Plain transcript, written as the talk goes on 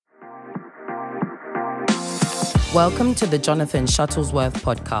Welcome to the Jonathan Shuttlesworth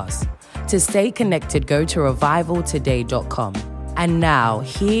podcast. To stay connected, go to revivaltoday.com. And now,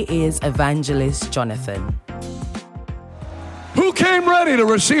 here is Evangelist Jonathan. Who came ready to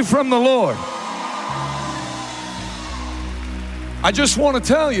receive from the Lord? I just want to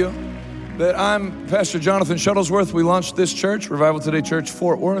tell you that I'm Pastor Jonathan Shuttlesworth. We launched this church, Revival Today Church,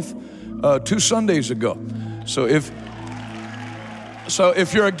 Fort Worth, 2 Sundays ago. So if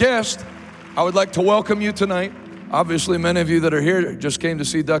you're a guest, I would like to welcome you tonight. Obviously, many of you that are here just came to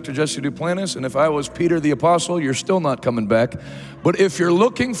see Dr. Jesse Duplantis, and if I was Peter the Apostle, you're still not coming back. But if you're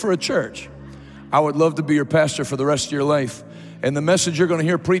looking for a church, I would love to be your pastor for the rest of your life. And the message you're going to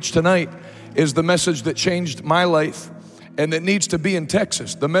hear preached tonight is the message that changed my life and that needs to be in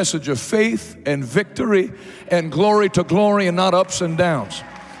Texas. The message of faith and victory and glory to glory and not ups and downs.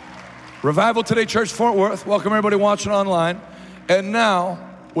 Revival Today Church, Fort Worth. Welcome everybody watching online. And now,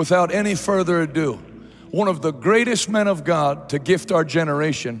 without any further ado, one of the greatest men of God to gift our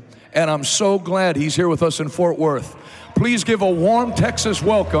generation, and I'm so glad he's here with us in Fort Worth. Please give a warm Texas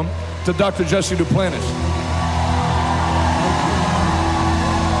welcome to Dr. Jesse Duplantis.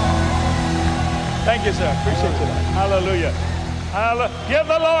 Thank you, sir. Appreciate you. Hallelujah. Hallelujah. Give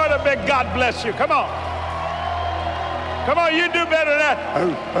the Lord a big God bless you. Come on. Come on, you do better than that.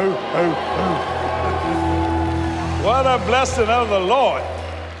 What a blessing of the Lord.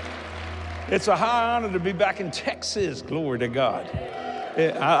 It's a high honor to be back in Texas. Glory to God.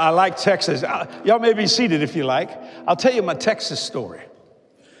 I like Texas. Y'all may be seated if you like. I'll tell you my Texas story.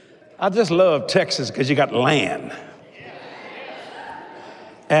 I just love Texas because you got land.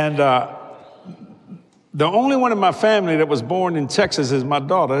 And the only one in my family that was born in Texas is my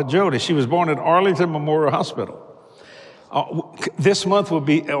daughter, Jody. She was born at Arlington Memorial Hospital. This month will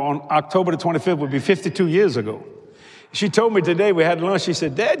be, on October the 25th, will be 52 years ago. She told me today, we had lunch, she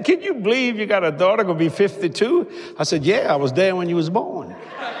said, Dad, can you believe you got a daughter going to be 52? I said, yeah, I was there when you was born.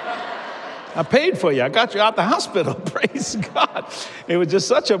 I paid for you. I got you out the hospital. Praise God. It was just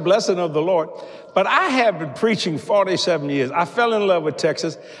such a blessing of the Lord. But I have been preaching 47 years. I fell in love with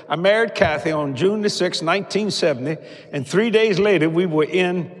Texas. I married Kathy on June the 6th, 1970. And 3 days later, we were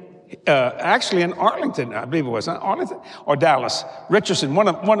actually in Arlington, I believe it was, Arlington or Dallas, Richardson, one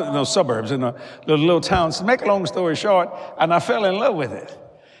of those suburbs in a little town. To make a long story short, and I fell in love with it.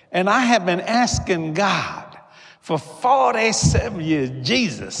 And I have been asking God for 47 years,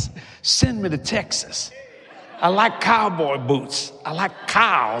 Jesus, send me to Texas. I like cowboy boots. I like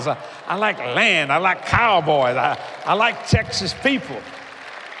cows. I like land. I like cowboys. I like Texas people.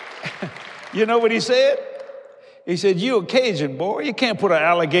 You know what he said? He said, you a Cajun boy. You can't put an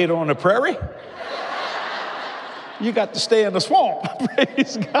alligator on the prairie. You got to stay in the swamp.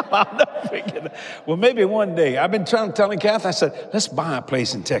 Praise God. I'll never forget it. Well, maybe one day. I've been telling Kathy, I said, let's buy a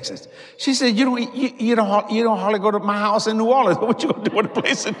place in Texas. She said, you don't hardly go to my house in New Orleans. What you going to do with a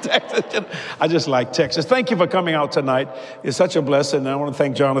place in Texas? I just like Texas. Thank you for coming out tonight. It's such a blessing. And I want to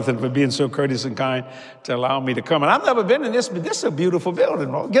thank Jonathan for being so courteous and kind to allow me to come. And I've never been in this, but this is a beautiful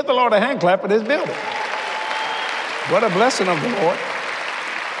building. Give the Lord a hand clap for this building. What a blessing of the Lord.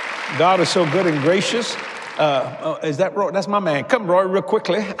 God is so good and gracious. Is that Roy? That's my man. Come, Roy, real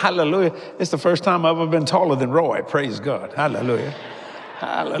quickly. Hallelujah. It's the first time I've ever been taller than Roy. Praise God. Hallelujah.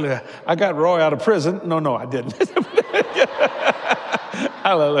 Hallelujah. I got Roy out of prison. No, I didn't.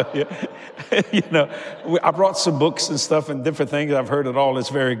 Hallelujah. I brought some books and stuff and different things. I've heard it all. It's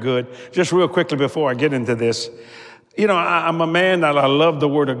very good. Just real quickly before I get into this. I'm a man that I love the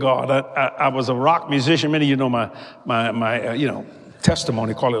Word of God. I was a rock musician. Many of you know my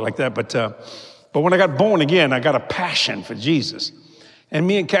testimony, call it like that. But when I got born again, I got a passion for Jesus. And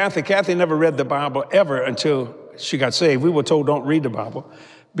me and Kathy never read the Bible ever until she got saved. We were told don't read the Bible.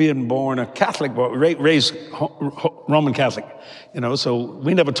 Being born a Catholic boy, raised Roman Catholic, so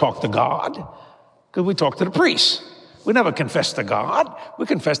we never talked to God because we talked to the priest. We never confess to God. We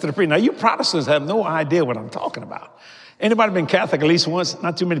confess to the priest. Now, you Protestants have no idea what I'm talking about. Anybody been Catholic at least once?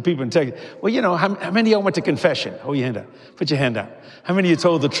 Not too many people in Texas. Well, how many of y'all went to confession? Hold your hand up. Put your hand out. How many of you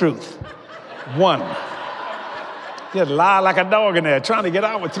told the truth? One. You had to lie like a dog in there, trying to get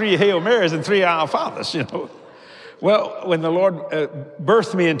out with 3 Hail Marys and 3 Our Fathers, Well, when the Lord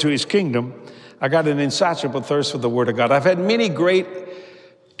birthed me into his kingdom, I got an insatiable thirst for the Word of God. I've had many great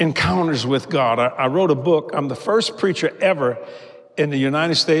encounters with God. I wrote a book. I'm the first preacher ever in the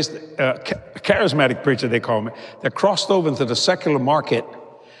United States, charismatic preacher they call me, that crossed over into the secular market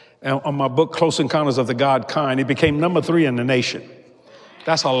on my book, Close Encounters of the God Kind. It became number 3 in the nation.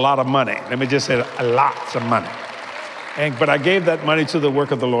 That's a lot of money. Let me just say, a lot of money. But I gave that money to the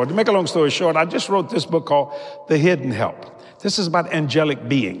work of the Lord. To make a long story short, I just wrote this book called The Hidden Help. This is about angelic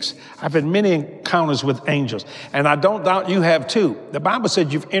beings. I've had many encounters with angels, and I don't doubt you have too. The Bible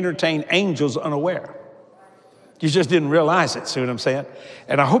said you've entertained angels unaware. You just didn't realize it, see what I'm saying?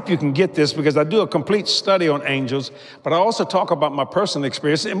 And I hope you can get this because I do a complete study on angels, but I also talk about my personal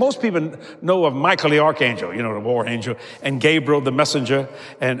experience. And most people know of Michael the Archangel, you know, the war angel, and Gabriel the messenger,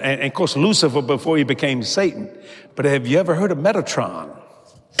 and of course Lucifer before he became Satan. But have you ever heard of Metatron?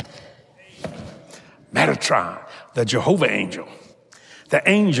 Metatron, the Jehovah angel, the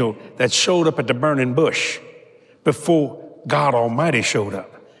angel that showed up at the burning bush before God Almighty showed up.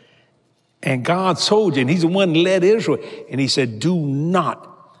 And God told you, and he's the one who led Israel. And he said, do not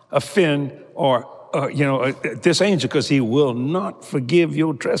offend this angel because he will not forgive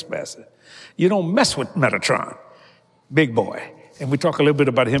your trespasses. You don't mess with Metatron, big boy. And we talk a little bit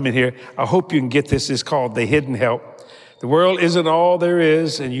about him in here. I hope you can get this. It's called the hidden help. The world isn't all there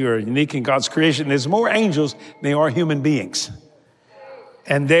is, and you are unique in God's creation. There's more angels than there are human beings.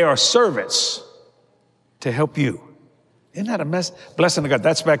 And they are servants to help you. Isn't that a blessing of God?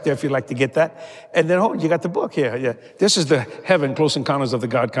 That's back there if you'd like to get that. And then, you got the book here. Yeah. This is the Heaven, Close Encounters of the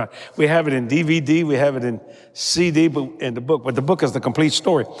God Kind. We have it in DVD. We have it in CD, in the book. But the book is the complete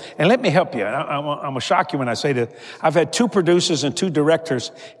story. And let me help you. I'm going to shock you when I say this. I've had 2 producers and 2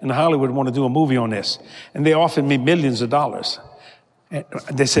 directors in Hollywood want to do a movie on this. And they offered me millions of dollars. And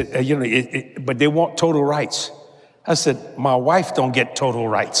they said, but they want total rights. I said, my wife don't get total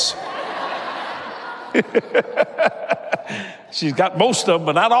rights. She's got most of them,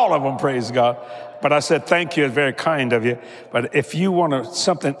 but not all of them, praise God. But I said, thank you, it's very kind of you. But if you want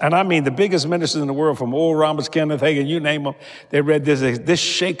something, and I mean the biggest ministers in the world, from Oral Roberts, Kenneth Hagin, you name them, they read this. This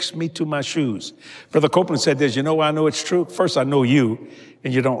shakes me to my shoes. Brother Copeland said this, I know it's true. First, I know you,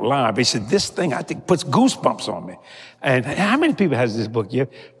 and you don't lie. But he said, this thing, I think, puts goosebumps on me. And how many people has this book? You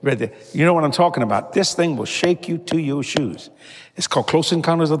read it. You know what I'm talking about. This thing will shake you to your shoes. It's called Close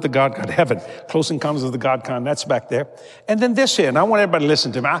Encounters of the God Kind. Heaven, Close Encounters of the God Kind. That's back there. And then this here, and I want everybody to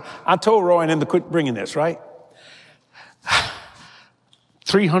listen to me. I told Roy and them to quit bringing this, right?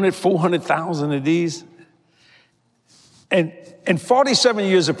 300, 400,000 of these. And in 47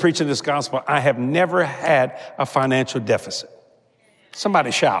 years of preaching this gospel, I have never had a financial deficit.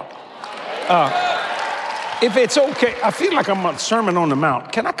 Somebody shout. If it's okay, I feel like I'm on Sermon on the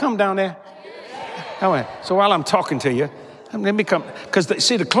Mount. Can I come down there? All right. So while I'm talking to you, let me come. Because,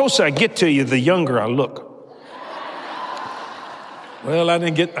 the closer I get to you, the younger I look. Well,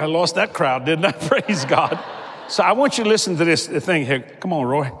 I lost that crowd, didn't I? Praise God. So I want you to listen to this thing here. Come on,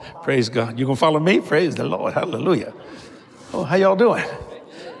 Roy. Praise God. You going to follow me? Praise the Lord. Hallelujah. Oh, how y'all doing?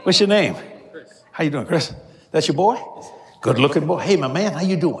 What's your name? Chris. How you doing, Chris? That's your boy? Good looking boy. Hey, my man, how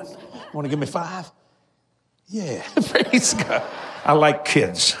you doing? Want to give me 5? Yeah, praise God. I like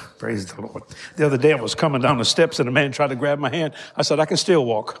kids. Praise the Lord. The other day I was coming down the steps and a man tried to grab my hand. I said, I can still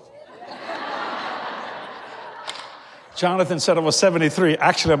walk. Jonathan said I was 73.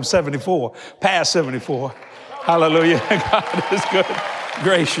 Actually, I'm 74, past 74. Hallelujah. God is good,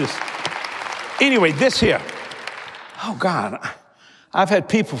 gracious. Anyway, this here. Oh, God. I've had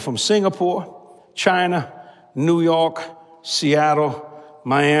people from Singapore, China, New York, Seattle,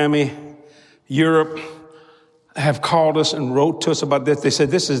 Miami, Europe, have called us and wrote to us about this. They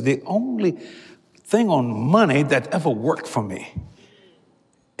said, this is the only thing on money that ever worked for me.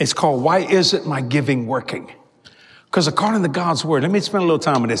 It's called, Why Isn't My Giving Working? Because according to God's word, let me spend a little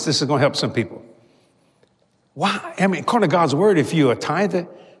time on this. This is going to help some people. Why? According to God's word, if you're a tither,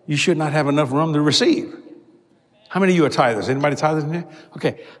 you should not have enough room to receive. How many of you are tithers? Anybody tithers in here?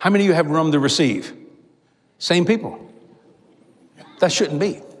 Okay. How many of you have room to receive? Same people. That shouldn't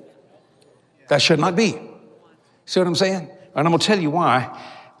be. That should not be. See what I'm saying? And I'm going to tell you why.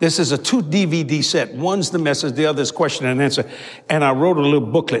 This is a 2 DVD set. One's the message, the other is question and answer. And I wrote a little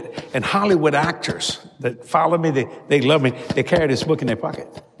booklet. And Hollywood actors that follow me, they love me. They carry this book in their pocket.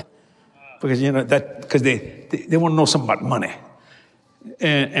 Because, because they want to know something about money.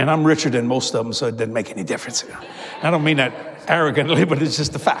 And I'm richer than most of them, so it doesn't make any difference. I don't mean that arrogantly, but it's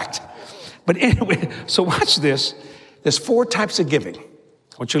just a fact. But anyway, so watch this. There's 4 types of giving.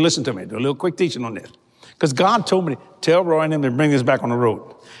 I want you to listen to me. Do a little quick teaching on this. Because God told me to tell Roy and them to bring this back on the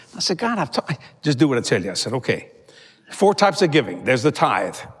road. I said, God, just do what I tell you. I said, okay. 4 types of giving. There's the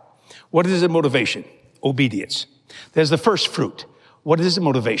tithe. What is the motivation? Obedience. There's the first fruit. What is the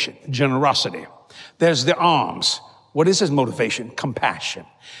motivation? Generosity. There's the alms. What is his motivation? Compassion.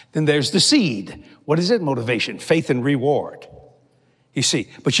 Then there's the seed. What is it? Motivation? Faith and reward. You see,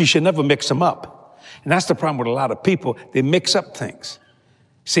 but you should never mix them up. And that's the problem with a lot of people. They mix up things.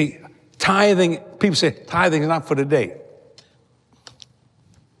 See, tithing, people say tithing is not for the day.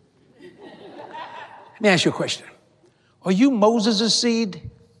 Let me ask you a question. Are you Moses'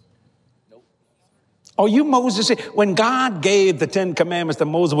 seed? Are you Moses' seed? When God gave the 10 commandments to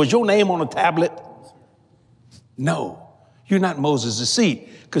Moses, was your name on a tablet? No. You're not Moses' seed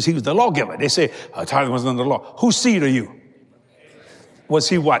because he was the lawgiver. They say, tithing was under the law. Whose seed are you? Was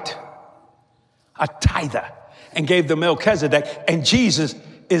he what? A tither, and gave the Melchizedek. And Jesus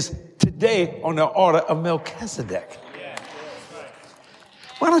is today on the order of Melchizedek.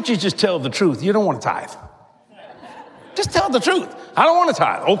 Why don't you just tell the truth? You don't want to tithe. Just tell the truth. I don't want to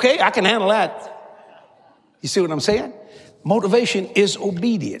tithe. Okay, I can handle that. You see what I'm saying? Motivation is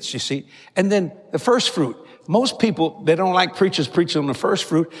obedience, you see. And then the first fruit. Most people, they don't like preachers preaching on the first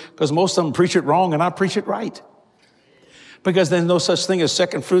fruit because most of them preach it wrong and I preach it right. Because there's no such thing as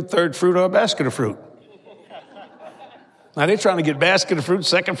second fruit, third fruit, or a basket of fruit. Now, they're trying to get basket of fruit,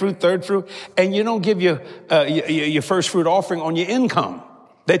 second fruit, third fruit, and you don't give your first fruit offering on your income.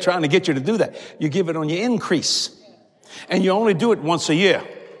 They're trying to get you to do that. You give it on your increase. And you only do it once a year.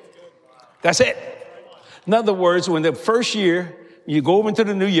 That's it. In other words, when the first year, you go over into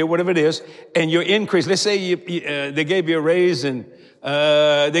the new year, whatever it is, and your increase, let's say they gave you a raise and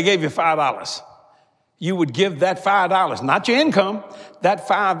they gave you $5. You would give that $5, not your income, that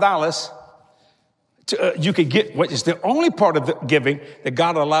 $5, you could get what is the only part of the giving that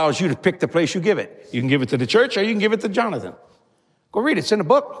God allows you to pick the place you give it. You can give it to the church or you can give it to Jonathan. Go read it. It's in the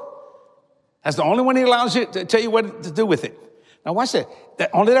book. That's the only one he allows you to tell you what to do with it. Now watch that.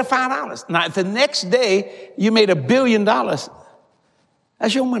 Only that $5. Now if the next day you made $1 billion, that's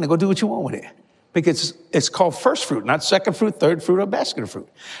your money. Go do what you want with it. Because it's called first fruit, not second fruit, third fruit, or basket of fruit.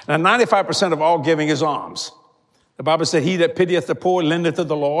 Now 95% of all giving is alms. The Bible said, he that pitieth the poor lendeth to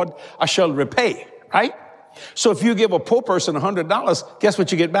the Lord, I shall repay, right? So if you give a poor person $100, guess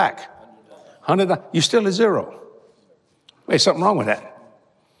what you get back? $100. You still at zero. There's something wrong with that.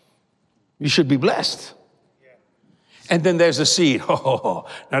 You should be blessed. And then there's the seed. Now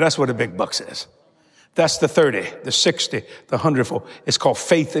that's what the big buck says. That's the 30, the 60, the 100-fold. It's called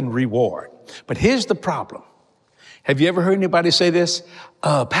faith and reward. But here's the problem. Have you ever heard anybody say this?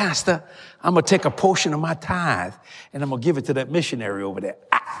 Pastor, I'm going to take a portion of my tithe and I'm going to give it to that missionary over there.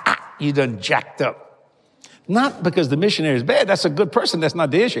 You done jacked up. Not because the missionary is bad. That's a good person. That's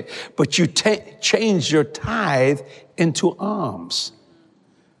not the issue. But you change your tithe into alms.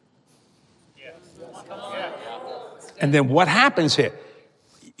 And then what happens here?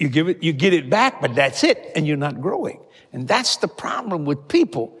 You get it back, but that's it, and you're not growing. And that's the problem with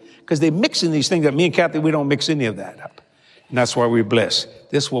people, because they're mixing these things up. Me and Kathy, we don't mix any of that up. And that's why we bless.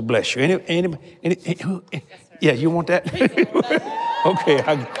 This will bless you. Yeah, you want that? Okay.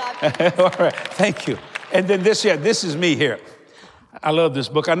 All right. Thank you. And then this is me here. I love this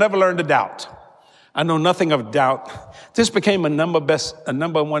book. I never learned to doubt. I know nothing of doubt. This became a number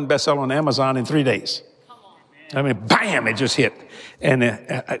one bestseller on Amazon in 3 days. I mean, bam, it just hit.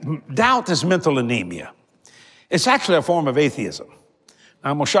 And doubt is mental anemia. It's actually a form of atheism.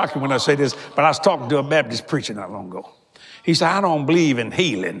 Now, I'm going to shock you when I say this, but I was talking to a Baptist preacher not long ago. He said, I don't believe in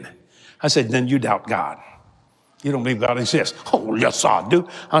healing. I said, then you doubt God. You don't believe God exists. Oh, yes, I do.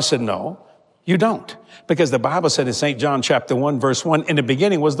 I said, no, you don't. Because the Bible said in St. John chapter 1, verse 1, in the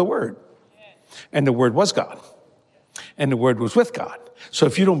beginning was the Word. And the Word was God. And the Word was with God. So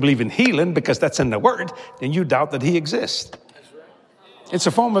if you don't believe in healing, because that's in the Word, then you doubt that He exists. It's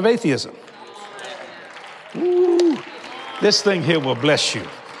a form of atheism. Ooh, this thing here will bless you.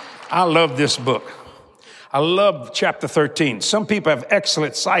 I love this book. I love chapter 13. Some people have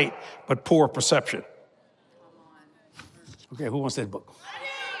excellent sight, but poor perception. Okay, who wants that book?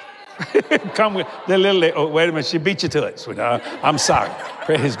 Come with the little, oh, wait a minute, she beat you to it, sweetheart. I'm sorry.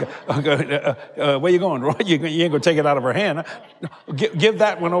 Praise God. Where you going, Roy? You ain't going to take it out of her hand. Huh? Give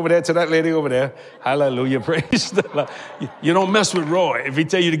that one over there to that lady over there. Hallelujah. Praise the Lord. You don't mess with Roy. If he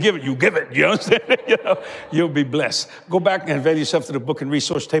tell you to give it, you give it. You understand? You'll be blessed. Go back and avail yourself to the book and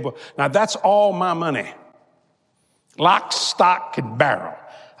resource table. Now, that's all my money. Lock, stock, and barrel.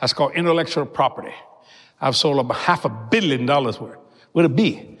 That's called intellectual property. I've sold about $500 million worth with a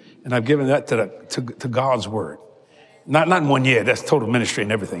B. And I've given that to God's word. Not in 1 year. That's total ministry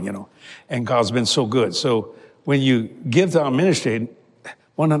and everything, And God's been so good. So when you give to our ministry,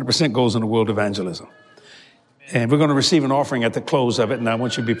 100% goes in the world evangelism. And we're going to receive an offering at the close of it. And I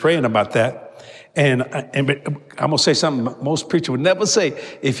want you to be praying about that. And I'm going to say something most preachers would never say.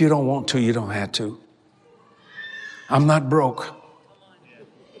 If you don't want to, you don't have to. I'm not broke.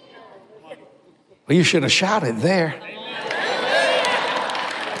 Well, you should have shouted there.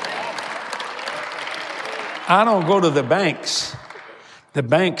 I don't go to the banks. The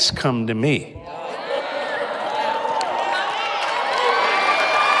banks come to me.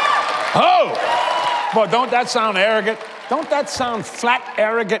 Oh, boy, don't that sound arrogant? Don't that sound flat,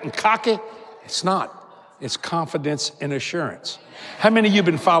 arrogant, and cocky? It's not. It's confidence and assurance. How many of you have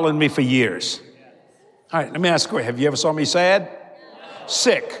been following me for years? All right, let me ask you, have you ever saw me sad?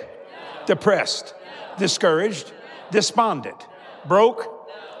 Sick, depressed, discouraged, despondent, broke?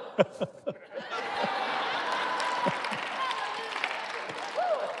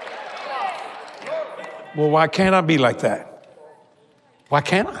 Well, why can't I be like that? Why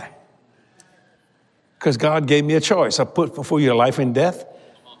can't I? Because God gave me a choice. I put before you life and death,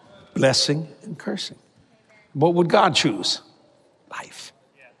 blessing and cursing. What would God choose? Life.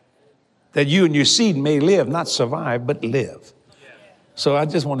 That you and your seed may live, not survive, but live. So I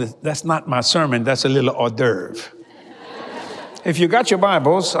just want to, that's not my sermon, that's a little hors d'oeuvre. If you got your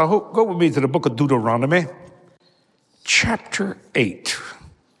Bibles, I hope, go with me to the book of Deuteronomy, chapter 8.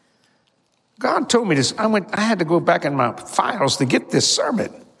 God told me this. I had to go back in my files to get this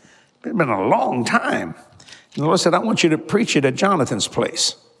sermon. It's been a long time. And the Lord said, I want you to preach it at Jonathan's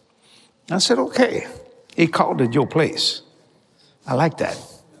place. I said, okay. He called it your place. I like that.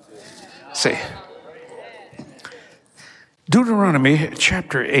 See, Deuteronomy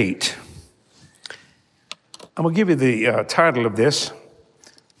chapter 8. I'm going to give you the title of this.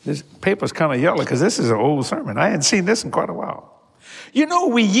 This paper's kind of yellow because this is an old sermon. I hadn't seen this in quite a while. You know,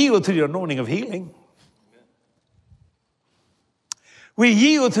 we yield to the anointing of healing. We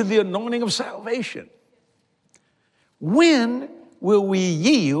yield to the anointing of salvation. When will we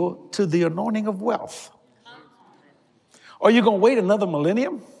yield to the anointing of wealth? Are you going to wait another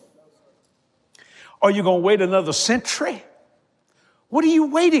millennium? Are you going to wait another century? What are you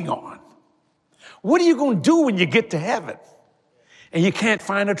waiting on? What are you going to do when you get to heaven and you can't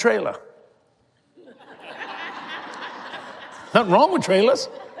find a trailer? Nothing wrong with trailers.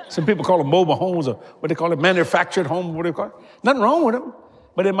 Some people call them mobile homes or what they call it, manufactured home, what do they call it? Nothing wrong with them.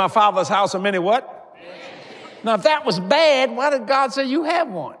 But in my Father's house are many what? Now, if that was bad, why did God say you have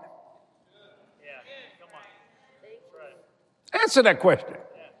one? Answer that question.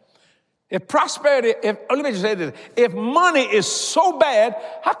 If prosperity, let me just say this. If money is so bad,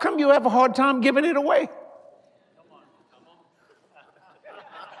 how come you have a hard time giving it away?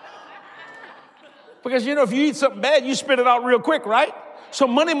 Because, you know, if you eat something bad, you spit it out real quick, right? So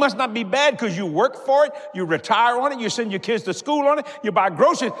money must not be bad because you work for it, you retire on it, you send your kids to school on it, you buy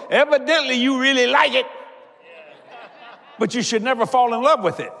groceries. Evidently, you really like it. But you should never fall in love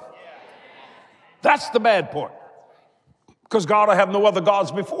with it. That's the bad part. Because God will have no other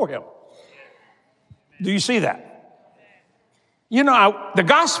gods before him. Do you see that? You know, the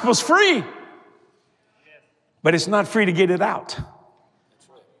gospel's free. But it's not free to get it out.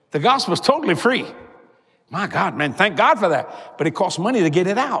 The gospel's totally free. My God, man, thank God for that. But it costs money to get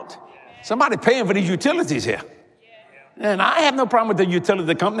it out. Somebody paying for these utilities here. And I have no problem with the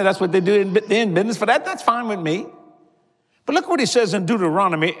utility company. That's what they do in business for that. That's fine with me. But look what he says in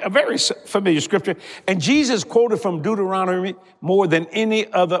Deuteronomy, a very familiar scripture. And Jesus quoted from Deuteronomy more than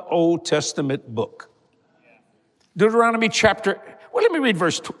any other Old Testament book. Deuteronomy let me read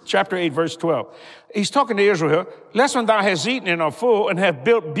chapter 8, verse 12. He's talking to Israel. Lest when thou hast eaten and are full and have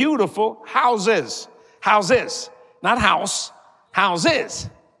built beautiful houses. Houses, not house, houses.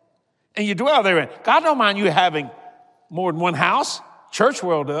 And you dwell therein. God don't mind you having more than one house. Church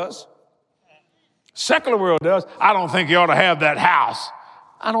world does. Secular world does. I don't think you ought to have that house.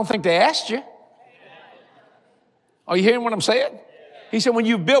 I don't think they asked you. Are you hearing what I'm saying? He said, when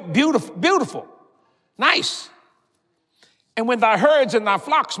you built beautiful, nice. And when thy herds and thy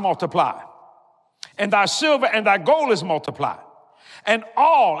flocks multiply, and thy silver and thy gold is multiplied, and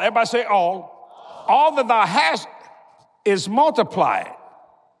all, everybody say all that thou hast is multiplied.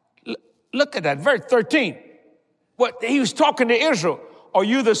 Look at that, verse 13. What he was talking to Israel. Are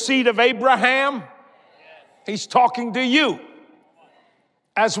you the seed of Abraham? He's talking to you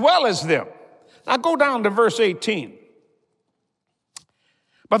as well as them. Now go down to verse 18.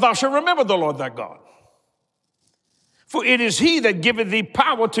 But thou shalt remember the Lord thy God. For it is he that giveth thee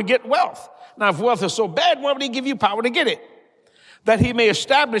power to get wealth. Now, if wealth is so bad, why would he give you power to get it? That he may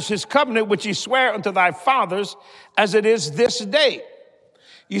establish his covenant, which he sware unto thy fathers, as it is this day.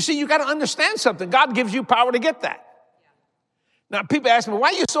 You see, you got to understand something. God gives you power to get that. Now, people ask me, why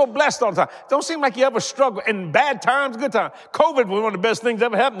are you so blessed all the time? Don't seem like you ever struggle. In bad times, good times. COVID was one of the best things that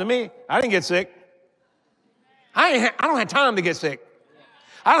ever happened to me. I didn't get sick. I don't have time to get sick.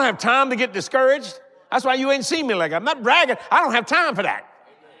 I don't have time to get discouraged. That's why you ain't seen me like that. I'm not bragging. I don't have time for that.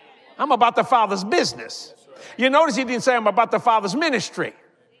 I'm about the Father's business. You notice he didn't say I'm about the Father's ministry.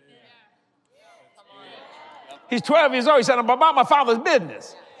 He's 12 years old. He said, I'm about my Father's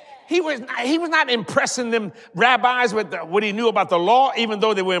business. He was not impressing them rabbis with what he knew about the law, even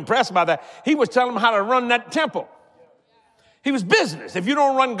though they were impressed by that. He was telling them how to run that temple. He was business. If you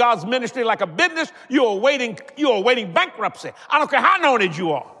don't run God's ministry like a business, you're awaiting bankruptcy. I don't care how anointed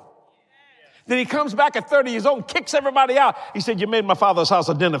you are. Then he comes back at 30 years old and kicks everybody out. He said, you made my father's house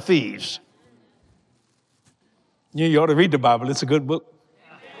a den of thieves. You ought to read the Bible. It's a good book.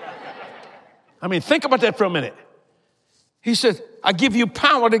 I mean, think about that for a minute. He says, I give you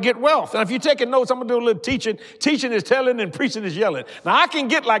power to get wealth. And if you're taking notes, I'm going to do a little teaching. Teaching is telling and preaching is yelling. Now, I can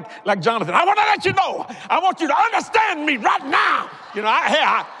get like Jonathan. I want to let you know. I want you to understand me right now. You know,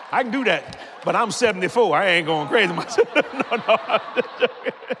 I can do that. But I'm 74. I ain't going crazy myself. No.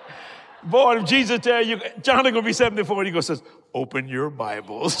 Boy, if Jesus tell you, Jonathan going to be 74, and he goes, says, open your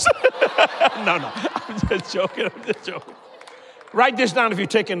Bibles. No. I'm just joking. Write this down if you're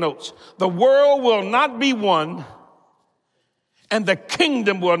taking notes. The world will not be won, and the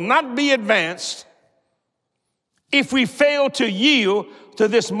kingdom will not be advanced if we fail to yield to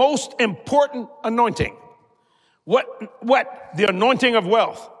this most important anointing. What? The anointing of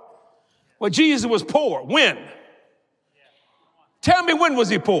wealth. Well, Jesus was poor. When? Tell me, when was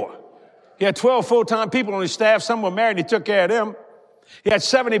he poor? He had 12 full-time people on his staff. Some were married. He took care of them. He had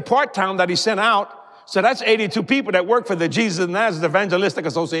 70 part-time that he sent out. So that's 82 people that work for the Jesus of Nazareth Evangelistic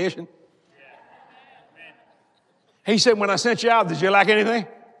Association. He said, when I sent you out, did you lack anything?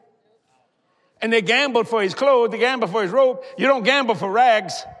 And they gambled for his clothes. They gambled for his robe. You don't gamble for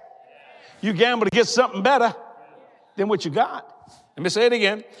rags. You gamble to get something better than what you got. Let me say it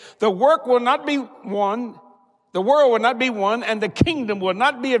again. The work will not be won. The world will not be won, and the kingdom will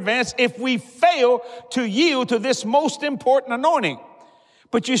not be advanced if we fail to yield to this most important anointing.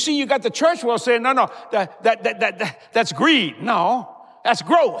 But you see, you got the church world saying, no, that's greed. No, that's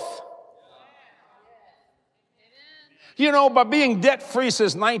growth. You know, by being debt-free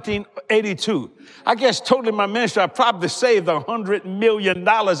since 1982, I guess totally my ministry, I probably saved $100 million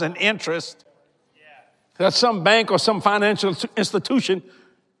in interest. That's some bank or some financial institution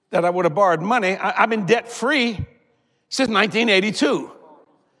that I would have borrowed money. I've been debt-free since 1982.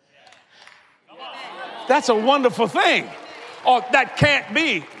 That's a wonderful thing. Oh, that can't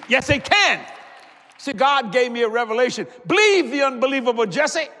be. Yes, it can. See, God gave me a revelation. Believe the unbelievable,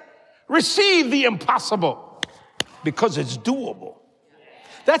 Jesse. Receive the impossible because it's doable.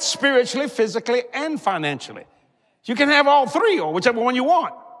 That's spiritually, physically, and financially. You can have all three or whichever one you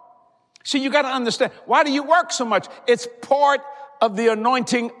want. See, you got to understand. Why do you work so much? It's part of the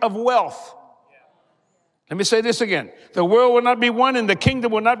anointing of wealth. Let me say this again. The world will not be won and the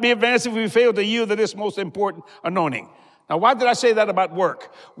kingdom will not be advanced if we fail to yield to this most important anointing. Now, why did I say that about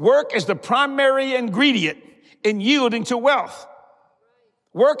work? Work is the primary ingredient in yielding to wealth.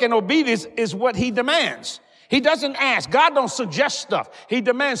 Work and obedience is what he demands. He doesn't ask. God don't suggest stuff. He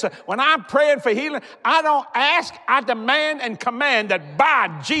demands stuff. When I'm praying for healing, I don't ask. I demand and command that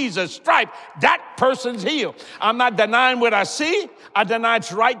by Jesus' stripe, that person's healed. I'm not denying what I see. I deny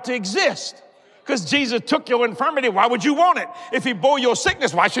its right to exist. Because Jesus took your infirmity. Why would you want it? If he bore your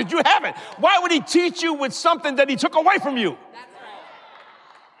sickness, why should you have it? Why would he teach you with something that he took away from you?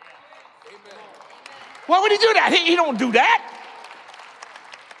 Why would he do that? He don't do that.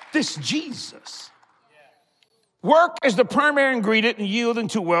 This Jesus. Work is the primary ingredient in yielding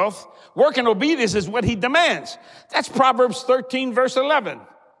to wealth. Work and obedience is what he demands. That's Proverbs 13, verse 11.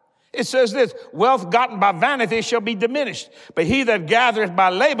 It says this, wealth gotten by vanity shall be diminished, but he that gathereth by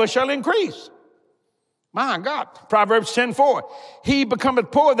labor shall increase. My God. Proverbs 10:4. He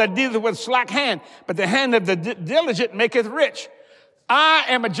becometh poor that dealeth with slack hand, but the hand of the diligent maketh rich. I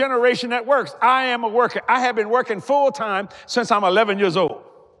am a generation that works. I am a worker. I have been working full time since I'm 11 years old.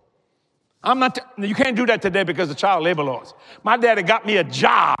 You can't do that today because of child labor laws. My daddy got me a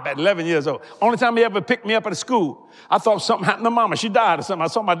job at 11 years old. Only time he ever picked me up at a school. I thought something happened to mama. She died or something. I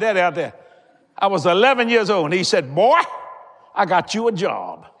saw my daddy out there. I was 11 years old and he said, boy, I got you a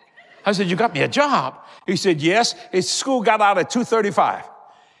job. I said, you got me a job? He said, yes. His school got out at 2:35.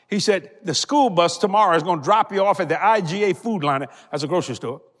 He said, the school bus tomorrow is going to drop you off at the IGA food line. That's a grocery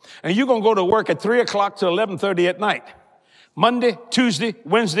store. And you're going to go to work at 3 o'clock to 11:30 at night. Monday, Tuesday,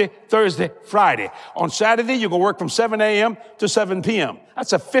 Wednesday, Thursday, Friday. On Saturday, you're going to work from 7 a.m. to 7 p.m.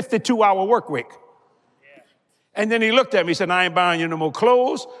 That's a 52-hour work week. And then he looked at me and said, I ain't buying you no more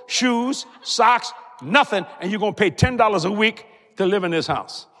clothes, shoes, socks, nothing. And you're going to pay $10 a week to live in this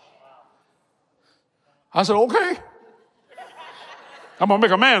house. I said, okay. I'm going to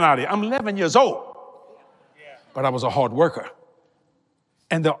make a man out of you. I'm 11 years old. But I was a hard worker.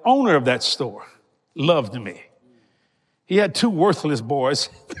 And the owner of that store loved me. He had 2 worthless boys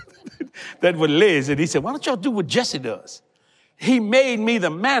that were lazy. And he said, why don't y'all do what Jesse does? He made me the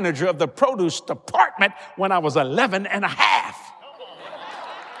manager of the produce department when I was 11 and a half.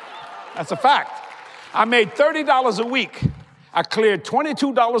 That's a fact. I made $30 a week I cleared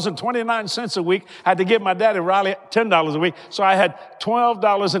 $22.29 a week. I had to give my daddy Riley $10 a week, so I had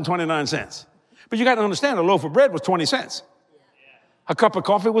 $12.29. But you got to understand, a loaf of bread was 20 cents. A cup of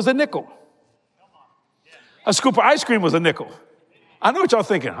coffee was a nickel. A scoop of ice cream was a nickel. I know what y'all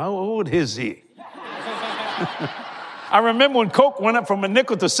thinking. How old is he? I remember when Coke went up from a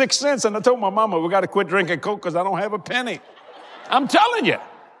nickel to 6 cents, and I told my mama, we got to quit drinking Coke because I don't have a penny. I'm telling you.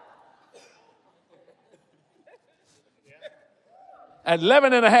 At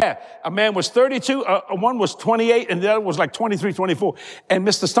 11 and a half, a man was 32, one was 28, and the other was like 23, 24. And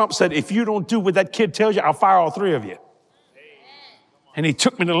Mr. Stump said, if you don't do what that kid tells you, I'll fire all three of you. And he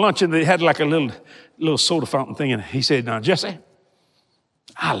took me to lunch, and they had like a little soda fountain thing, and he said, now, Jesse,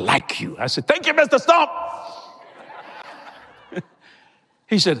 I like you. I said, thank you, Mr. Stump.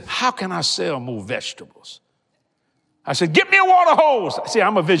 He said, how can I sell more vegetables? I said, get me a water hose. See,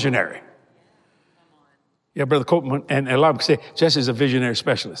 I'm a visionary. Yeah, Brother Copeman, and a lot of people say, Jesse's a visionary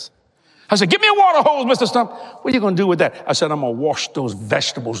specialist. I said, give me a water hose, Mr. Stump. What are you going to do with that? I said, I'm going to wash those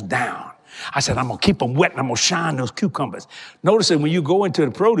vegetables down. I said, I'm going to keep them wet, and I'm going to shine those cucumbers. Notice that when you go into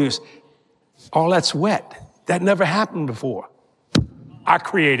the produce, all that's wet. That never happened before. I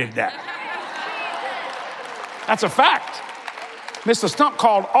created that. That's a fact. Mr. Stump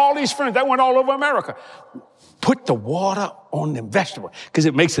called all these friends. That went all over America. Put the water on the vegetable because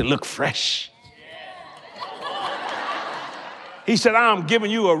it makes it look fresh. He said, I'm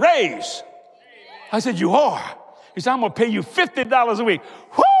giving you a raise. I said, you are? He said, I'm going to pay you $50 a week.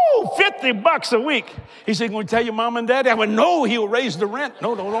 Whoo, $50 a week. He said, you going to tell your mom and daddy? I went, no, he'll raise the rent.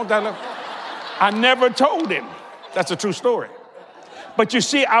 No, don't tell him. I never told him. That's a true story. But you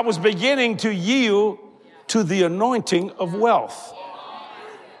see, I was beginning to yield to the anointing of wealth.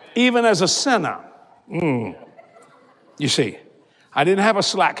 Even as a sinner. You see, I didn't have a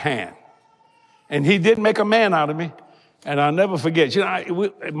slack hand. And he did make a man out of me. And I'll never forget, you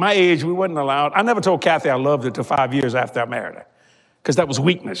know, at my age, we wasn't allowed. I never told Kathy I loved her till 5 years after I married her. Because that was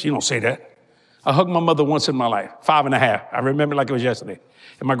weakness. You don't say that. I hugged my mother once in my life, 5.5. I remember it like it was yesterday.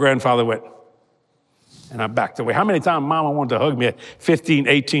 And my grandfather went, and I backed away. How many times Mama wanted to hug me at 15,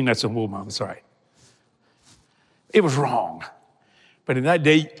 18? That's a woo, Mama, it's all right. It was wrong. But in that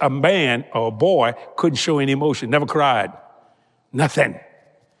day, a man or a boy couldn't show any emotion, never cried, nothing.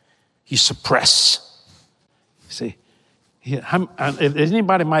 You suppress. See? Yeah, if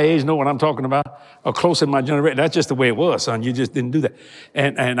anybody my age know what I'm talking about, or close in my generation, that's just the way it was, son. You just didn't do that.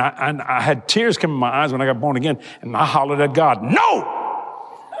 And I had tears come in my eyes when I got born again, and I hollered at God, no!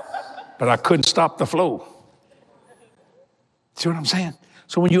 But I couldn't stop the flow. See what I'm saying?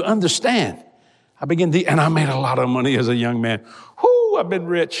 So when you understand, and I made a lot of money as a young man. Whoo, I've been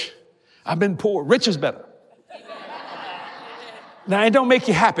rich. I've been poor. Rich is better. Now, it don't make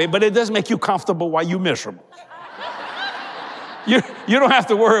you happy, but it does make you comfortable while you're miserable. You don't have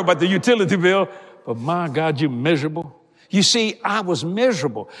to worry about the utility bill, but my God, you're miserable. You see, I was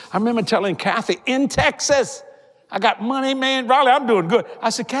miserable. I remember telling Kathy in Texas, I got money, man. Riley, I'm doing good. I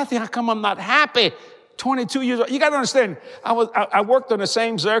said, Kathy, how come I'm not happy? 22 years old. You got to understand, I worked on the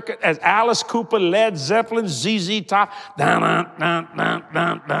same circuit as Alice Cooper, Led Zeppelin, ZZ Top.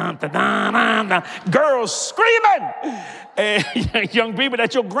 Girls screaming. And young people,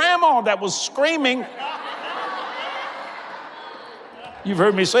 that's your grandma that was screaming. You've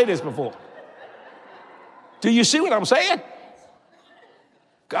heard me say this before. Do you see what I'm saying?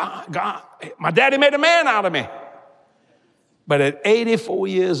 God, my daddy made a man out of me. But at 84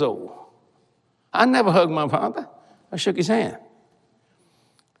 years old, I never hugged my father. I shook his hand.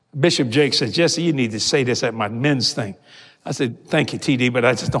 Bishop Jake said, Jesse, you need to say this at my men's thing. I said, thank you, TD, but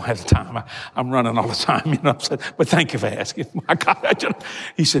I just don't have the time. I'm running all the time, you know what I'm saying? But thank you for asking. My God,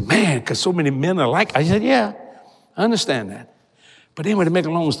 he said, man, because so many men are like, I said, yeah, I understand that. But anyway, to make a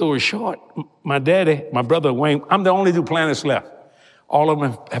long story short, my daddy, my brother Wayne, I'm the only Duplantis left. All of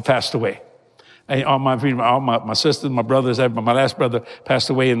them have passed away. All my sisters, my brothers, my last brother passed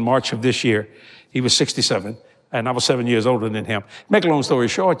away in March of this year. He was 67, and I was 7 years older than him. Make a long story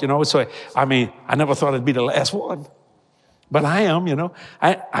short, you know, so, I never thought I'd be the last one. But I am, you know.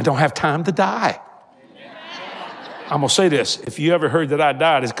 I don't have time to die. I'm going to say this. If you ever heard that I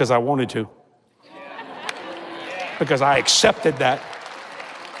died, it's because I wanted to. Because I accepted that.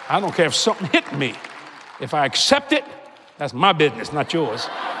 I don't care if something hit me. If I accept it, that's my business, not yours.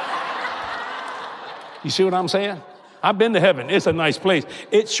 You see what I'm saying? I've been to heaven. It's a nice place.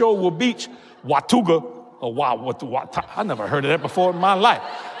 It sure will beach Watuga or Wataga. I never heard of that before in my life.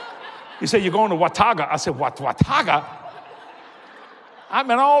 He said, you're going to Wataga. I said, Wataga? I've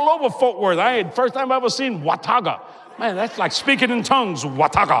been all over Fort Worth. First time I've ever seen Wataga. Man, that's like speaking in tongues.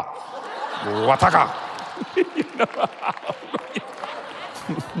 Wataga. Wataga. You know?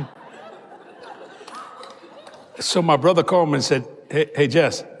 So my brother called me and said, hey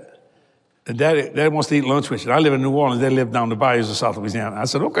Jess, Daddy wants to eat lunch with you. I live in New Orleans. They live down the bayous of South Louisiana. I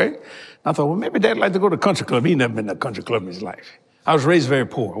said, okay. I thought, well, maybe Dad'd like to go to a country club. He never been to a country club in his life. I was raised very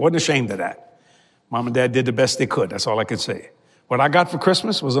poor. I wasn't ashamed of that. Mom and Dad did the best they could. That's all I could say. What I got for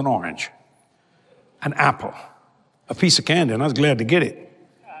Christmas was an orange, an apple, a piece of candy, and I was glad to get it.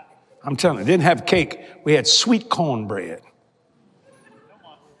 I'm telling you, didn't have cake. We had sweet cornbread.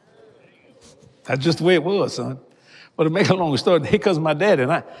 That's just the way it was, son. But to make a long story, here comes my dad,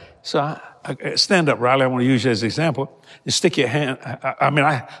 and I stand up, Riley. I want to use you as an example. You stick your hand.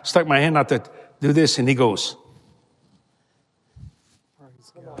 I stuck my hand out to do this, and he goes.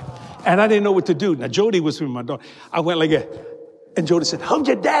 And I didn't know what to do. Now, Jody was with my daughter. I went like that. And Jody said, hug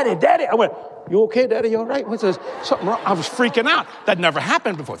your daddy, daddy. I went, you okay, daddy? You all right? What's this? Something wrong? I was freaking out. That never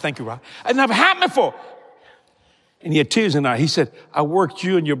happened before. Thank you, Riley. It never happened before. And he had tears in his eyes. He said, I worked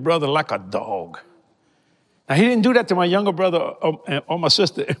you and your brother like a dog. Now, he didn't do that to my younger brother or my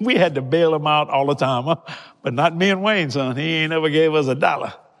sister. We had to bail him out all the time. Huh? But not me and Wayne, son. He ain't never gave us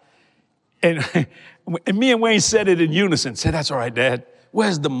 $1. And me and Wayne said it in unison. Said, that's all right, Dad.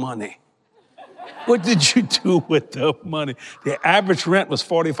 Where's the money? What did you do with the money? The average rent was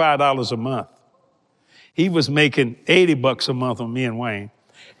 $45 a month. He was making $80 a month on me and Wayne.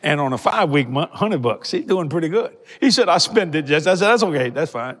 And on a 5-week month, $100. He's doing pretty good. He said, I spent it, Jess. I said, that's okay.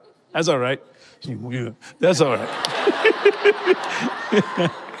 That's fine. That's all right. That's all right.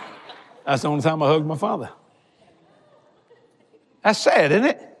 That's the only time I hugged my father. That's sad, isn't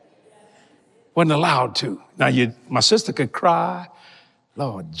it? Wasn't allowed to. Now, my sister could cry.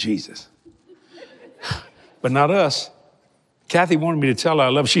 Lord Jesus. But not us. Kathy wanted me to tell her I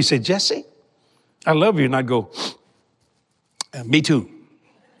love her. She said, Jesse, I love you. And I'd go, me too.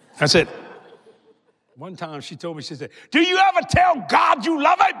 I said, one time she told me, she said, do you ever tell God you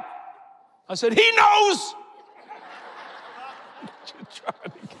love him? I said, he knows.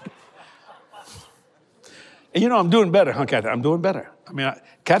 And you know, I'm doing better, huh, Kathy? I'm doing better. I mean,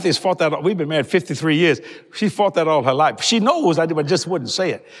 Kathy has fought that. We've been married 53 years. She fought that all her life. She knows I did, but just wouldn't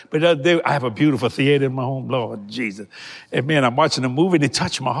say it. But the other day, I have a beautiful theater in my home. Lord Jesus. And man, I'm watching a movie and it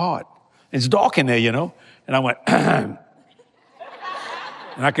touched my heart. It's dark in there, you know. And I went, and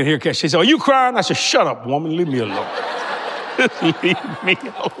I could hear Kathy. She said, are you crying? I said, shut up, woman. Leave me alone. Leave me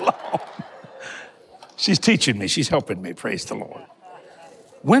alone. She's teaching me. She's helping me. Praise the Lord.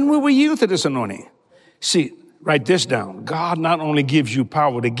 When will we yield to this anointing? See, write this down. God not only gives you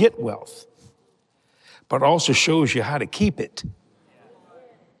power to get wealth, but also shows you how to keep it.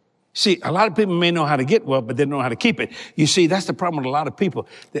 See, a lot of people may know how to get wealth, but they don't know how to keep it. You see, that's the problem with a lot of people.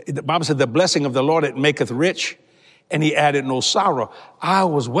 The Bible said, the blessing of the Lord, it maketh rich, and he added no sorrow. I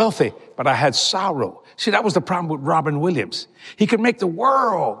was wealthy, but I had sorrow. See, that was the problem with Robin Williams. He could make the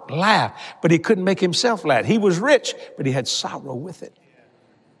world laugh, but he couldn't make himself laugh. He was rich, but he had sorrow with it.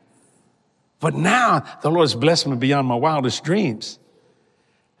 But now the Lord has blessed me beyond my wildest dreams.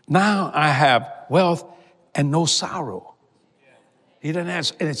 Now I have wealth and no sorrow. He doesn't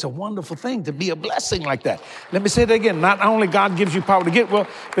have, and it's a wonderful thing to be a blessing like that. Let me say that again. Not only God gives you power to get wealth,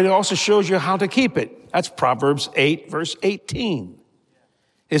 but it also shows you how to keep it. That's Proverbs 8, verse 18.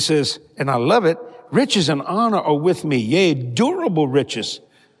 It says, and I love it, riches and honor are with me, yea, durable riches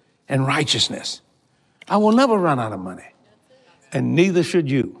and righteousness. I will never run out of money, and neither should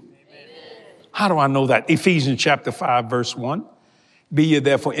you. How do I know that? Ephesians chapter 5, verse 1. Be ye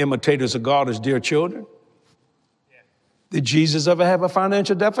therefore imitators of God as dear children. Did Jesus ever have a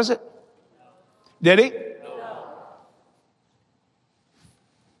financial deficit? Did he? No.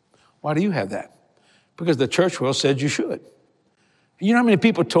 Why do you have that? Because the church world said you should. You know how many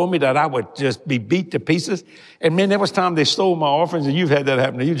people told me that I would just be beat to pieces? And man, there was time they stole my offerings, and you've had that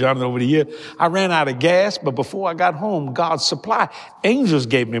happen to you, Jonathan, over the years. I ran out of gas, but before I got home, God's supply, angels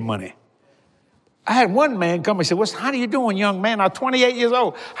gave me money. I had one man come and say, how are you doing, young man? I'm 28 years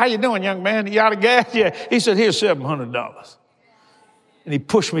old. How you doing, young man? You out of gas? Yeah. He said, here's $700. And he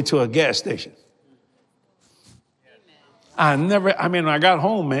pushed me to a gas station. When I got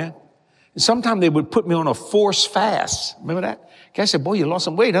home, man, and sometimes they would put me on a forced fast. Remember that? I said, boy, you lost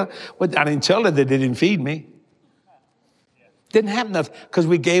some weight, huh? Well, I didn't tell her that they didn't feed me. Didn't have nothing because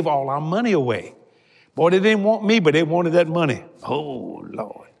we gave all our money away. Boy, they didn't want me, but they wanted that money. Oh,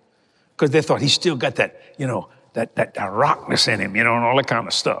 Lord. Because they thought he still got that, that rockness in him, and all that kind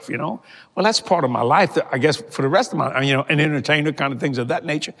of stuff, Well, that's part of my life, I guess, for the rest of my, an entertainer, kind of things of that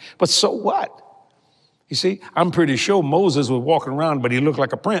nature. But so what? You see, I'm pretty sure Moses was walking around, but he looked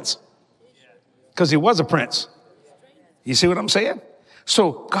like a prince. Because he was a prince. You see what I'm saying?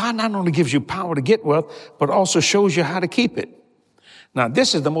 So God not only gives you power to get wealth, but also shows you how to keep it. Now,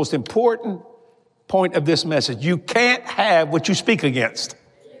 this is the most important point of this message. You can't have what you speak against.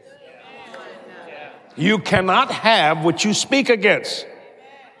 You cannot have what you speak against.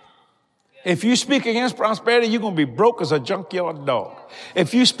 If you speak against prosperity, you're going to be broke as a junkyard dog.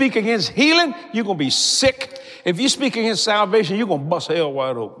 If you speak against healing, you're going to be sick. If you speak against salvation, you're going to bust hell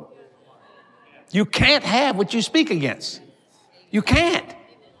wide open. You can't have what you speak against. You can't.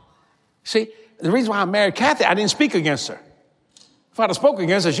 See, the reason why I married Kathy, I didn't speak against her. If I'd have spoken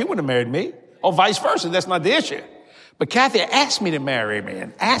against her, she wouldn't have married me. Or vice versa. That's not the issue. But Kathy asked me to marry me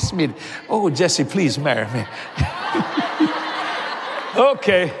and asked me, oh, Jesse, please marry me.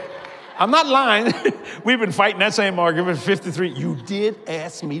 Okay. I'm not lying. We've been fighting that same argument for 53. You did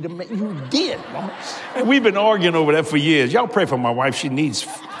ask me to marry. You did, Mama. And we've been arguing over that for years. Y'all pray for my wife. She needs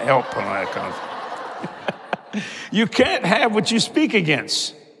help on that kind of. You can't have what you speak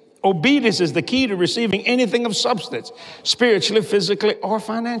against. Obedience is the key to receiving anything of substance, spiritually, physically, or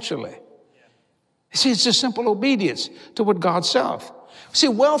financially. See, it's just simple obedience to what God says. See,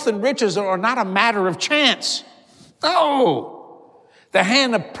 wealth and riches are not a matter of chance. No. The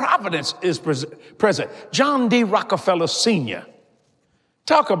hand of providence is present. John D. Rockefeller Sr.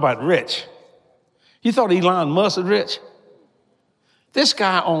 Talk about rich. You thought Elon Musk was rich? This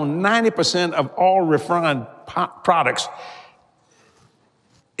guy owned 90% of all refined products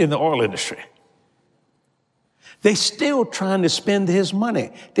in the oil industry. They still trying to spend his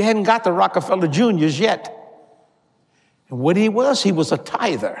money. They hadn't got the Rockefeller Juniors yet. And what he was a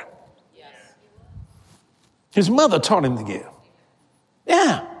tither. Yes. His mother taught him to give.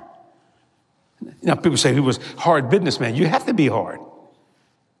 Yeah. Now, people say he was a hard businessman. You have to be hard.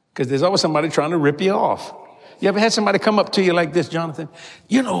 Because there's always somebody trying to rip you off. You ever had somebody come up to you like this, Jonathan?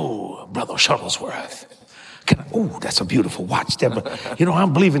 You know, Brother Shuttlesworth. Oh, that's a beautiful watch, Deborah. You know,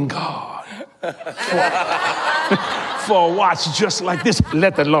 I'm believing God for a watch just like this.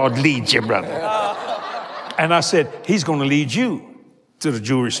 Let the Lord lead you, brother. And I said, he's going to lead you to the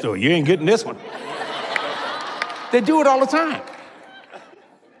jewelry store. You ain't getting this one. They do it all the time.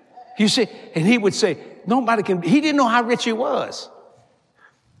 You see, and he would say, nobody can, he didn't know how rich he was.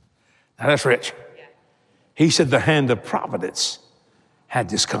 Now that's rich. He said the hand of providence had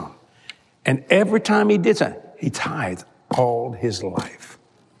this come. And every time he did something, he tithed all his life.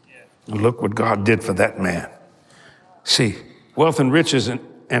 And look what God did for that man. See, wealth and riches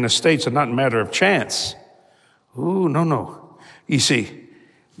and estates are not a matter of chance. Ooh, no. You see,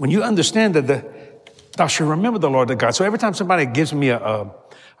 when you understand that thou shalt remember the Lord thy God. So every time somebody gives me a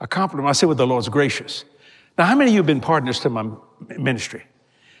compliment, I say, well, the Lord's gracious. Now, how many of you have been partners to my ministry?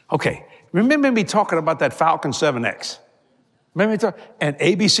 Okay. Remember me talking about that Falcon 7X? Remember me talking? And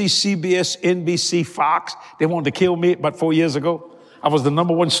ABC, CBS, NBC, Fox, they wanted to kill me about 4 years ago. I was the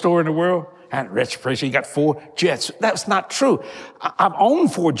 #1 store in the world. And Rich, pretty sure you got 4 jets. That's not true. I've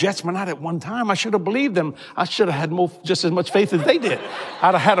owned 4 jets, but not at one time. I should have believed them. I should have had just as much faith as they did.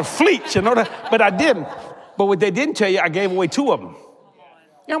 I'd have had a fleet, you know that, but I didn't. But what they didn't tell you, I gave away 2 of them.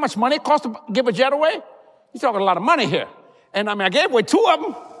 You know how much money it costs to give a jet away? You're talking a lot of money here. And I gave away 2 of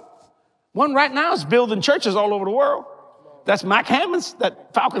them. One right now is building churches all over the world. That's Mac Hammond's.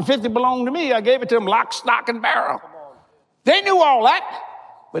 That Falcon 50 belonged to me. I gave it to them lock, stock, and barrel. They knew all that,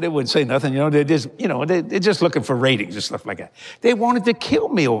 but they wouldn't say nothing. They're just looking for ratings and stuff like that. They wanted to kill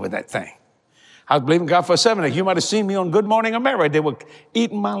me over that thing. I was believing God for a 7X. You might have seen me on Good Morning America. They were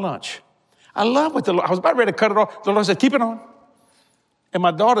eating my lunch. I love what the Lord, I was about ready to cut it off. The Lord said, keep it on. And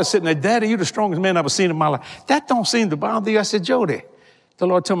my daughter sitting there, Daddy, you're the strongest man I've ever seen in my life. That don't seem to bother you. I said, Jody, the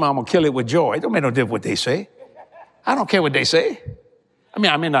Lord told me I'm going to kill it with joy. It don't make no difference what they say. I don't care what they say.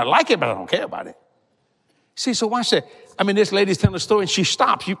 I may not like it, but I don't care about it. See, so watch that. This lady's telling a story, and she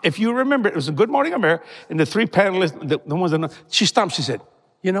stops. If you remember, it was a Good Morning America, and the 3 panelists, the ones that know, she stopped. She said,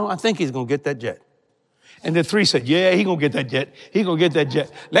 I think he's going to get that jet. And the 3 said, yeah, he's going to get that jet. He's going to get that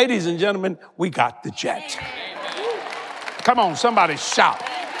jet. Ladies and gentlemen, we got the jet. Come on, somebody shout.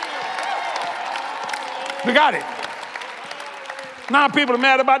 We got it. Now people are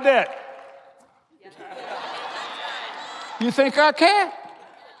mad about that. You think I care?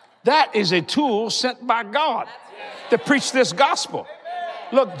 That is a tool sent by God to preach this gospel.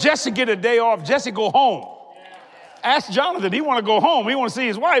 Look, Jesse get a day off. Jesse go home. Ask Jonathan. He want to go home. He want to see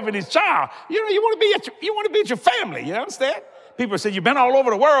his wife and his child. You want to be at your family. You understand? People say you've been all over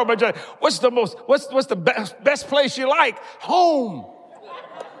the world, but what's the best place you like? Home.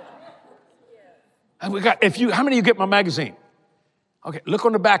 And how many of you get my magazine? Okay, look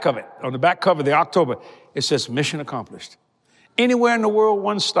on the back of it. On the back cover, the October, it says mission accomplished. Anywhere in the world,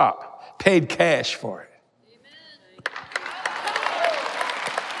 one stop. Paid cash for it.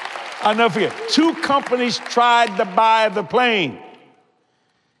 I'll never forget. 2 companies tried to buy the plane,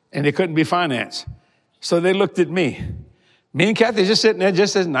 and they couldn't be financed. So they looked at me. Me and Kathy just sitting there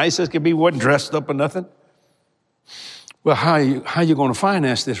just as nice as could be, wasn't dressed up or nothing. Well, how are you going to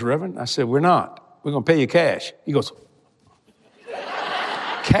finance this, Reverend? I said, we're not. We're going to pay you cash. He goes,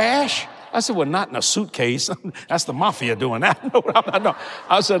 cash? I said, well, not in a suitcase. That's the mafia doing that. No.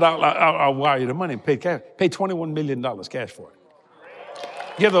 I said, I'll wire you the money and pay cash. Pay $21 million cash for it.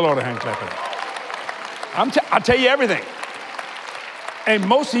 Give the Lord a hand clap for that. I'll tell you everything. And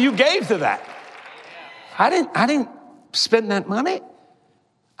most of you gave to that. I didn't spend that money.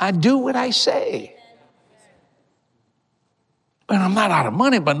 I do what I say. And I'm not out of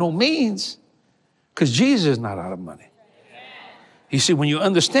money by no means, because Jesus is not out of money. You see, when you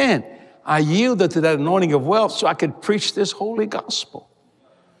understand, I yielded to that anointing of wealth so I could preach this holy gospel.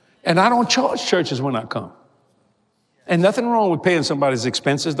 And I don't charge churches when I come. And nothing wrong with paying somebody's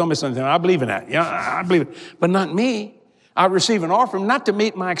expenses. Don't misunderstand. I believe in that. Yeah, I believe it. But not me. I receive an offering not to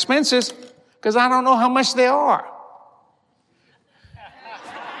meet my expenses because I don't know how much they are.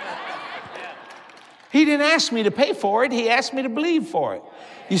 He didn't ask me to pay for it. He asked me to believe for it.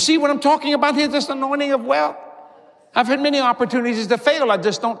 You see what I'm talking about here, this anointing of wealth? I've had many opportunities to fail. I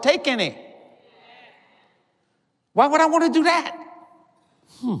just don't take any. Why would I want to do that?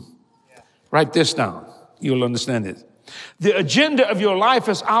 Write this down. You'll understand it. The agenda of your life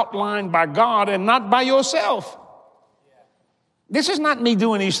is outlined by God and not by yourself. This is not me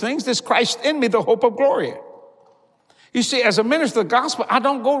doing these things. This is Christ in me, the hope of glory. You see, as a minister of the gospel, I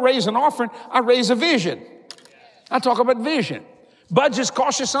don't go raise an offering. I raise a vision. I talk about vision. Budgets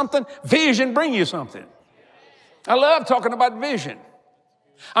cost you something. Vision bring you something. I love talking about vision.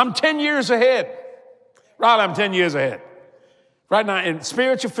 I'm 10 years ahead. Riley, I'm 10 years ahead. Right now, in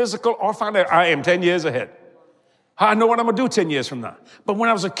spiritual, physical, or financial, I am 10 years ahead. I know what I'm going to do 10 years from now. But when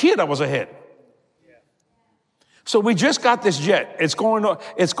I was a kid, I was ahead. So we just got this jet. It's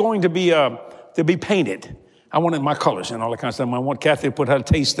going to be painted. I wanted my colors and all that kind of stuff. I want Kathy to put her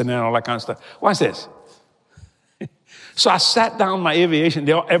taste in there and all that kind of stuff. Watch this. So I sat down my aviation.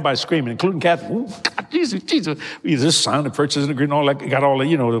 Everybody's screaming, including Kathy. Ooh, God, Jesus. We just signed the purchase agreement, all that, got all the,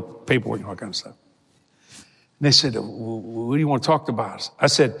 the paperwork and all that kind of stuff. And they said, what do you want to talk about? I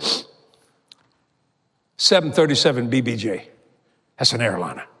said, 737 BBJ. That's an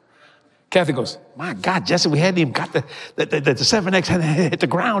airliner. Kathy goes, my God, Jesse, we hadn't even got the 7X hadn't hit the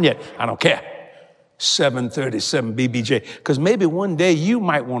ground yet. I don't care. 737 BBJ. Because maybe one day you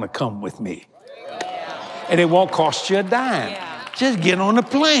might want to come with me. And it won't cost you a dime. Yeah. Just get on the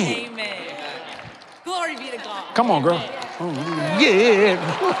plane. Amen. Glory be to God. Come on, girl. Oh, yeah.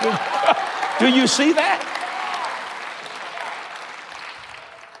 Do you see that?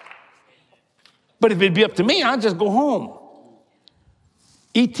 But if it'd be up to me, I'd just go home.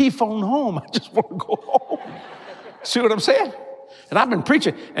 E.T. phone home. I just want to go home. See what I'm saying? And I've been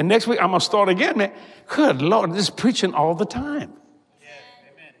preaching. And next week, I'm going to start again, man. Good Lord, this is preaching all the time.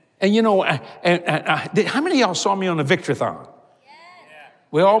 And how many of y'all saw me on the Victory-thon?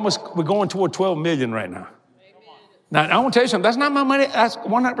 We're going toward 12 million right now. Now, I want to tell you something. That's not my money. That's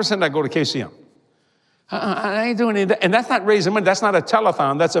 100% I go to KCM. I ain't doing any of that. And that's not raising money. That's not a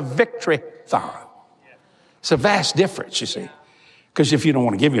telethon. That's a Victory-thon. It's a vast difference, you see. Because if you don't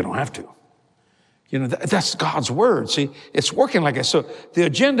want to give, you don't have to. That's God's word. See, it's working like that. So the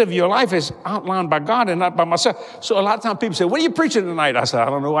agenda of your life is outlined by God and not by myself. So a lot of times people say, what are you preaching tonight? I said, I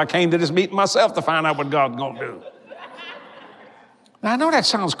don't know. I came to this meeting myself to find out what God's going to do. Now, I know that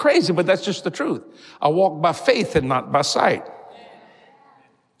sounds crazy, but that's just the truth. I walk by faith and not by sight.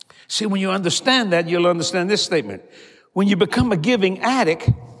 See, when you understand that, you'll understand this statement. When you become a giving addict,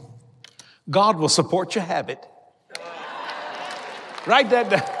 God will support your habit. Write that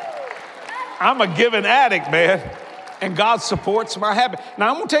down. I'm a giving addict, man, and God supports my habit. Now,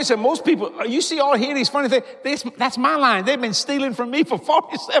 I'm going to tell you something. Most people, you see all here these funny things. That's my line. They've been stealing from me for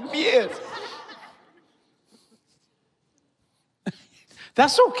 47 years.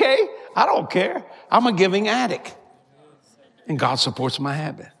 That's okay. I don't care. I'm a giving addict, and God supports my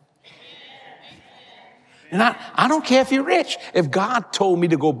habit. And I don't care if you're rich. If God told me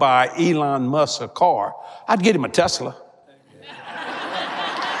to go buy Elon Musk a car, I'd get him a Tesla.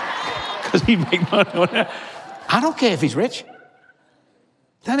 Because he make money on that. I don't care if he's rich.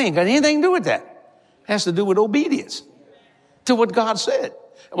 That ain't got anything to do with that. It has to do with obedience to what God said.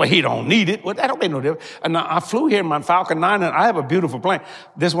 Well, he don't need it. Well, that don't make no difference. And I flew here in my Falcon 9, and I have a beautiful plane.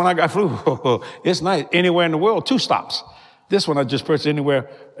 This one I flew, it's nice. Anywhere in the world, 2 stops. This one I just purchased anywhere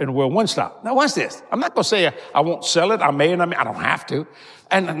in the world, one stop. Now watch this. I'm not going to say I won't sell it. I may and I may. I don't have to.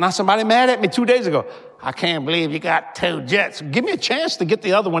 And now somebody mad at me 2 days ago. I can't believe you got 2 jets. Give me a chance to get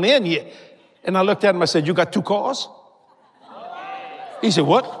the other one in here. And I looked at him. I said, you got 2 cars? He said,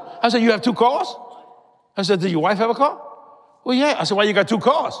 what? I said, you have 2 cars? I said, did your wife have a car? Well, yeah. I said, why you got 2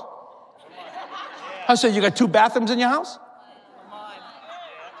 cars? I said, you got 2 bathrooms in your house?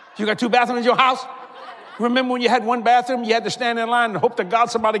 You got 2 bathrooms in your house? Remember when you had 1 bathroom, you had to stand in line and hope to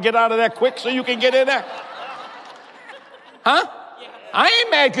God somebody get out of there quick so you can get in there? Huh? I ain't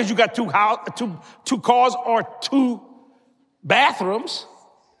mad because you got 2 cars or 2 bathrooms.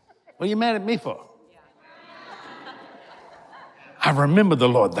 What are you mad at me for? I remember the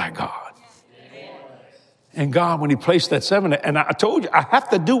Lord thy God. And God, when he placed that 7, and I told you, I have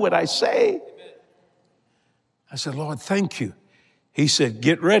to do what I say. I said, Lord, thank you. He said,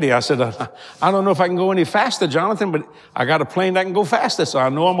 get ready. I said, I don't know if I can go any faster, Jonathan, but I got a plane that can go faster, so I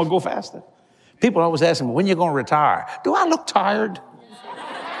know I'm going to go faster. People always ask me, when you going to retire? Do I look tired?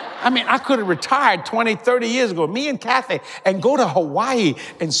 I mean, I could have retired 20, 30 years ago, me and Kathy, and go to Hawaii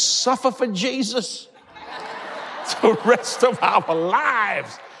and suffer for Jesus the rest of our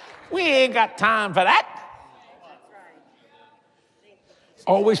lives. We ain't got time for that.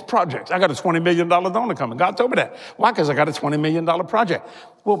 Always projects. I got a $20 million donor coming. God told me that. Why? Because I got a $20 million project.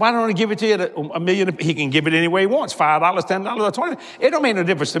 Well, why don't he give it to you at $1 million? He can give it any way he wants. $5, $10, or $20. It don't make no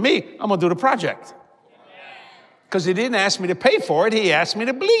difference to me. I'm going to do the project. Because he didn't ask me to pay for it. He asked me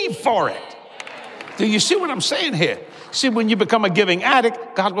to believe for it. Do you see what I'm saying here? See, when you become a giving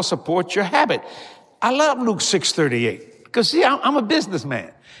addict, God will support your habit. I love Luke 6:38. Because, see, I'm a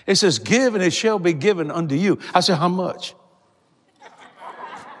businessman. It says, give and it shall be given unto you. I said, how much?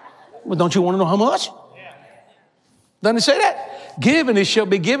 Well, don't you want to know how much? Doesn't it say that? Give and it shall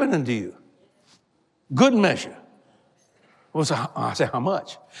be given unto you. Good measure. Well, so I say, how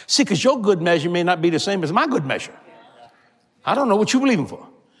much? See, because your good measure may not be the same as my good measure. I don't know what you're believing for.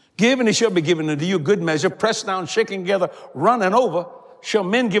 Give and it shall be given unto you. Good measure, pressed down, shaken together, running over. Shall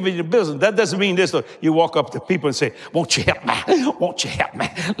men give you the business? That doesn't mean this. You walk up to people and say, won't you help me? Won't you help me?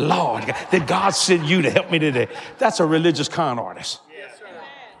 Lord, did God send you to help me today? That's a religious con artist.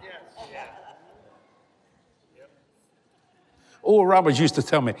 Oral Roberts used to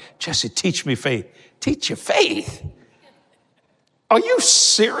tell me, Jesse, teach me faith. Teach you faith? Are you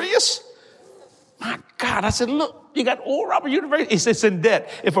serious? My God. I said, look, you got Oral Roberts University. He said, it's in debt.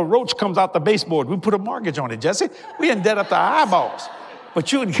 If a roach comes out the baseboard, we put a mortgage on it, Jesse. We in debt up to our eyeballs.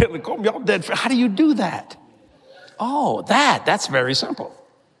 But you and y'all dead. How do you do that? Oh, that's very simple.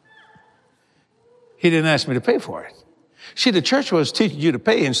 He didn't ask me to pay for it. See, the church was teaching you to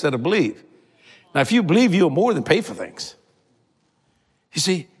pay instead of believe. Now, if you believe, you'll more than pay for things. You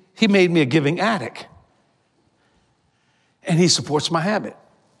see, he made me a giving addict. And he supports my habit.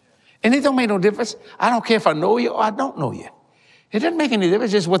 And it don't make no difference. I don't care if I know you or I don't know you. It doesn't make any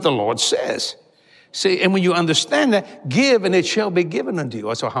difference. It's what the Lord says. See, and when you understand that, give and it shall be given unto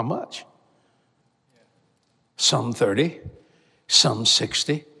you. So how much? Some 30, some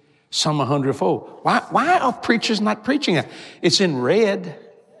 60, some 100-fold. Why are preachers not preaching it? It's in red.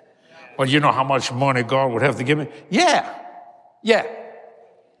 Well, you know how much money God would have to give me? Yeah.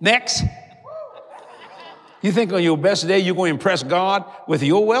 Next. You think on your best day you're going to impress God with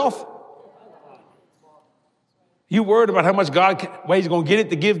your wealth? You worried about how much God, where he's going to get it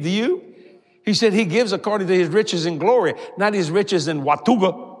to give to you? He said he gives according to his riches and glory, not his riches in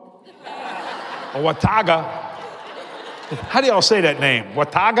Watuga or Wataga. How do y'all say that name?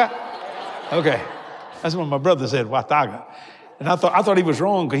 Wataga? Okay. That's what my brother said, Wataga. And I thought he was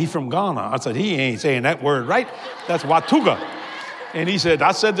wrong because he's from Ghana. I said, he ain't saying that word right. That's Watuga. And he said,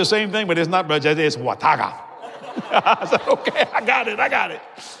 I said the same thing, but it's not, but it's Wataga. I said, okay, I got it.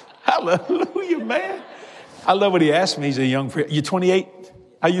 Hallelujah, man. I love what he asked me. He's a young preacher. You 28?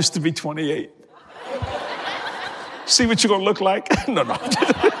 I used to be 28. See what you're going to look like? No.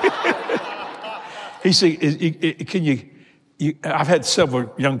 He said, can you, I've had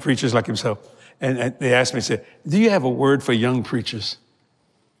several young preachers like himself, and they asked me, said, do you have a word for young preachers?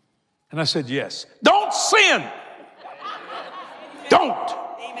 And I said, yes. Don't sin. Don't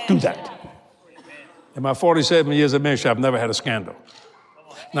do that. In my 47 years of ministry, I've never had a scandal.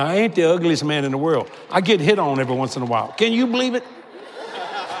 Now, I ain't the ugliest man in the world. I get hit on every once in a while. Can you believe it?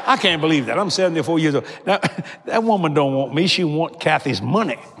 I can't believe that. I'm 74 years old. Now, that woman don't want me. She want Kathy's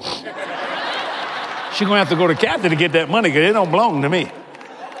money. She's going to have to go to Kathy to get that money because it don't belong to me.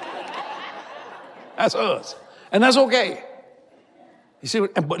 That's us. And that's okay. You see,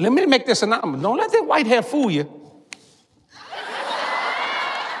 but let me make this announcement. Don't let that white hair fool you.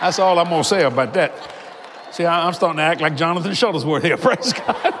 That's all I'm going to say about that. See, I'm starting to act like Jonathan Shuttlesworth here. Praise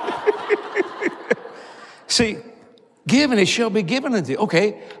God. See, give and it shall be given unto you.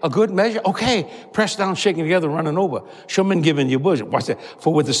 Okay, a good measure. Okay, pressed down, shaking together, running over. Shall men give in your bosom. Watch that.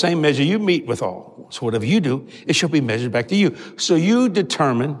 For with the same measure you meet withal, so whatever you do, it shall be measured back to you. So you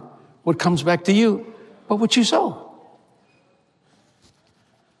determine what comes back to you, but what you sow.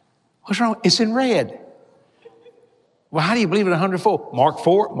 What's wrong? It's in red. Well, how do you believe in 100-fold? Mark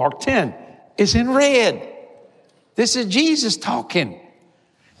 4, Mark 10. It's in red. This is Jesus talking.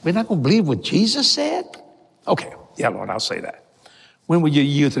 We're not going to believe what Jesus said? Okay, yeah, Lord, I'll say that. When will you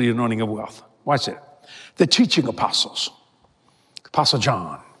yield to the anointing of wealth? Watch it. The teaching apostles. Apostle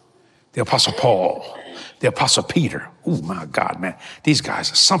John, the Apostle Paul, the Apostle Peter. Oh, my God, man. These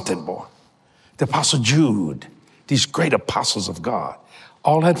guys are something, boy. The Apostle Jude, these great apostles of God,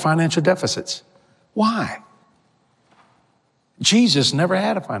 all had financial deficits. Why? Jesus never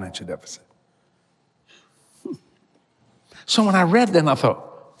had a financial deficit. So when I read that, I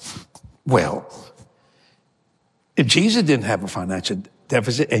thought, well, if Jesus didn't have a financial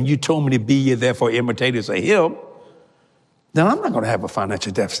deficit and you told me to be ye therefore imitators of him, then I'm not going to have a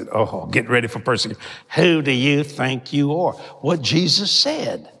financial deficit. Oh, get ready for persecution. Who do you think you are? What Jesus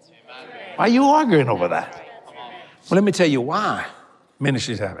said. Why are you arguing over that? Well, let me tell you why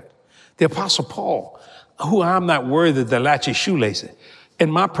ministries have it. The Apostle Paul, who I'm not worthy to latch his shoelaces, in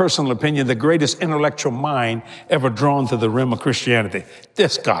my personal opinion, the greatest intellectual mind ever drawn to the rim of Christianity.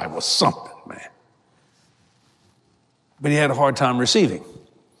 This guy was something, man. But he had a hard time receiving.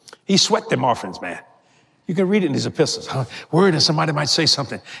 He sweat them offerings, man. You can read it in his epistles. Worried that somebody might say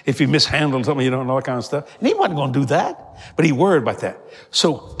something if he mishandled something, and all that kind of stuff. And he wasn't going to do that, but he worried about that.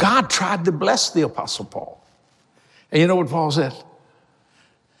 So God tried to bless the Apostle Paul. And you know what Paul said?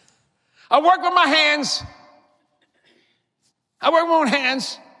 I work with my hands. I work with my own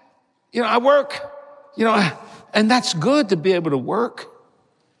hands. I work, and that's good to be able to work.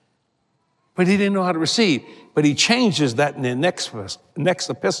 But he didn't know how to receive. But he changes that in the next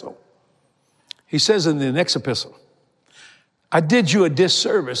epistle. He says in the next epistle, I did you a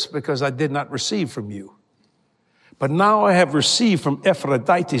disservice because I did not receive from you. But now I have received from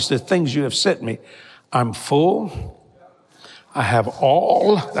Epaphroditus the things you have sent me. I'm full. I have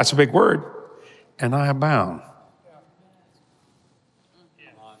all. That's a big word. And I abound.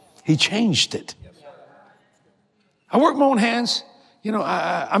 He changed it. I work my own hands.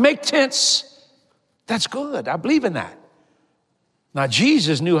 I make tents. That's good. I believe in that. Now,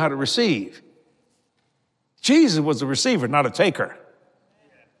 Jesus knew how to receive. Jesus was a receiver, not a taker.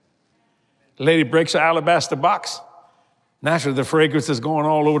 The lady breaks an alabaster box. Naturally, the fragrance is going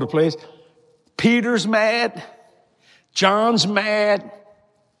all over the place. Peter's mad. John's mad.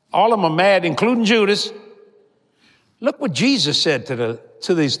 All of them are mad, including Judas. Look what Jesus said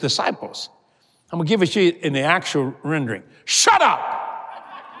to these disciples. I'm going to give it to you in the actual rendering. Shut up!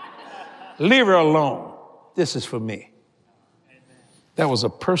 Leave her alone. This is for me. That was a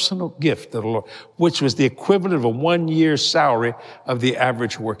personal gift of the Lord, which was the equivalent of a 1 year's salary of the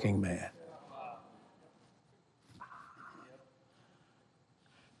average working man.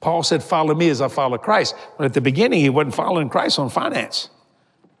 Paul said, follow me as I follow Christ. But at the beginning, he wasn't following Christ on finance.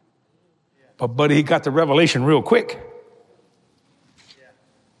 But he got the revelation real quick.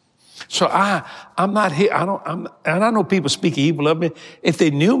 So I'm not here. And I know people speak evil of me. If they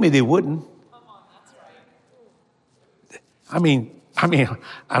knew me, they wouldn't. I mean,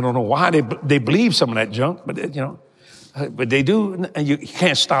 I don't know why they believe some of that junk, but but they do, and you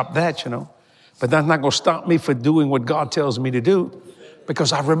can't stop that, But that's not going to stop me for doing what God tells me to do,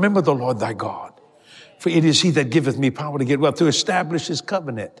 because I remember the Lord thy God. For it is he that giveth me power to get wealth, to establish his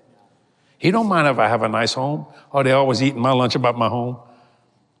covenant. He don't mind if I have a nice home, or they always eating my lunch about my home.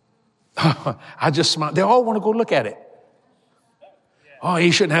 I just smile. They all want to go look at it. Oh,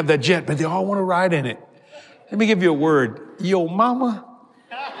 he shouldn't have that jet, but they all want to ride in it. Let me give you a word. Yo, mama,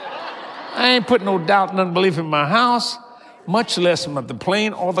 I ain't put no doubt and unbelief in my house, much less about the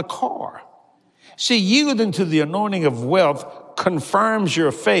plane or the car. See, yielding to the anointing of wealth confirms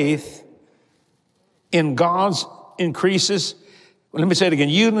your faith in God's increases. Let me say it again.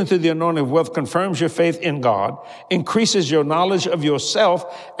 Yielding to the anointing of wealth confirms your faith in God, increases your knowledge of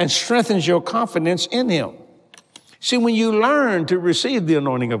yourself, and strengthens your confidence in him. See, when you learn to receive the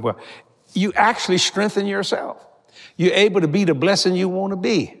anointing of wealth, you actually strengthen yourself. You're able to be the blessing you want to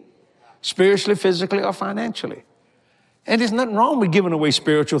be, spiritually, physically, or financially. And there's nothing wrong with giving away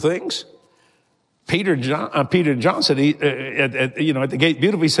spiritual things. Peter and John said, at the gate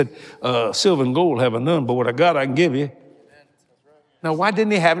beautiful, he said, silver and gold have I none, but what I got I can give you. Now, why didn't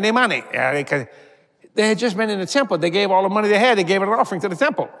they have any money? They had just been in the temple. They gave all the money they had. They gave it an offering to the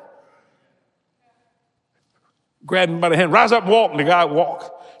temple. Grabbed him by the hand, rise up, walk, and the guy walked.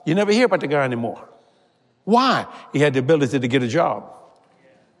 You never hear about the guy anymore. Why? He had the ability to get a job.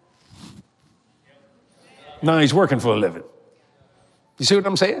 Now he's working for a living. You see what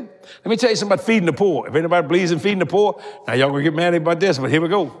I'm saying? Let me tell you something about feeding the poor. If anybody believes in feeding the poor, now y'all gonna get mad about this, but here we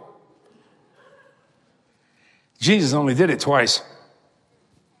go. Jesus only did it twice.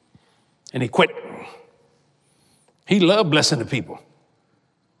 And he quit. He loved blessing the people.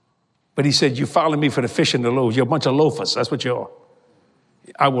 But he said, you follow me for the fish and the loaves. You're a bunch of loafers. That's what you are.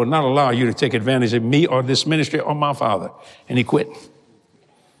 I will not allow you to take advantage of me or this ministry or my Father. And he quit.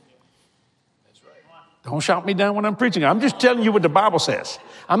 That's right. Don't shout me down when I'm preaching. I'm just telling you what the Bible says.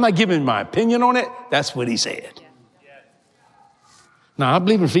 I'm not giving my opinion on it. That's what he said. Now, I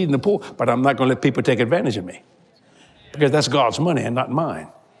believe in feeding the poor, but I'm not going to let people take advantage of me. Because that's God's money and not mine.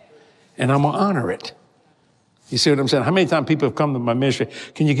 And I'm going to honor it. You see what I'm saying? How many times people have come to my ministry,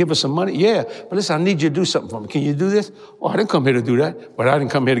 can you give us some money? Yeah, but listen, I need you to do something for me. Can you do this? Oh, I didn't come here to do that, but I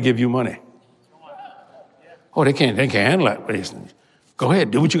didn't come here to give you money. Oh, they can't handle that. Go ahead,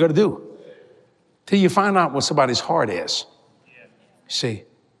 do what you got to do. Till you find out what somebody's heart is. See,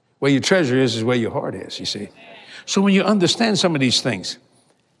 where your treasure is where your heart is, you see. So when you understand some of these things,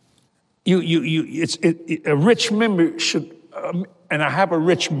 a rich memory should, and I have a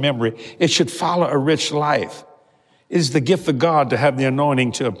rich memory, it should follow a rich life. It is the gift of God to have the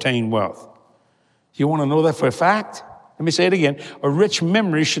anointing to obtain wealth. You want to know that for a fact? Let me say it again. A rich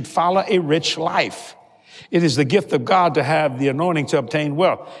memory should follow a rich life. It is the gift of God to have the anointing to obtain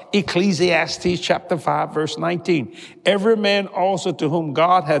wealth. Ecclesiastes chapter 5, verse 19. Every man also to whom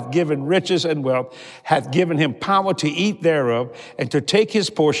God hath given riches and wealth hath given him power to eat thereof and to take his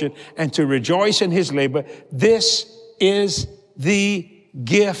portion and to rejoice in his labor. This is the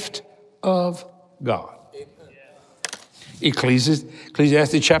gift of God.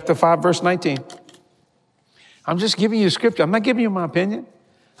 Ecclesiastes chapter 5, verse 19. I'm just giving you scripture. I'm not giving you my opinion.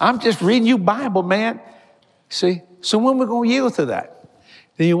 I'm just reading you Bible, man. See? So when we're going to yield to that,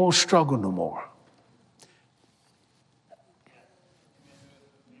 then you won't struggle no more.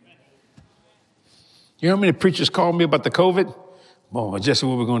 You know how many preachers called me about the COVID? Boy, Jesse,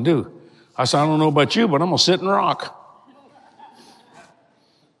 what we're going to do? I said, I don't know about you, but I'm going to sit and rock.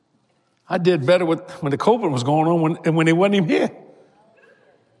 I did better when the COVID was going on when they wasn't even here.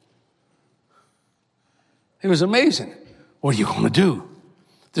 It was amazing. What are you going to do?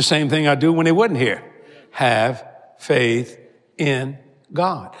 The same thing I do when they wasn't here. Have faith in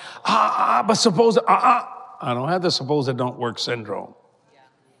God. But suppose, I don't have the suppose it don't work syndrome.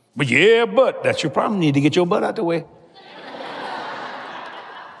 But that's your problem. You need to get your butt out the way.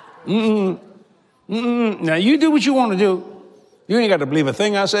 Now you do what you want to do. You ain't got to believe a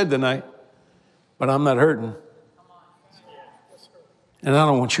thing I said tonight. But I'm not hurting. And I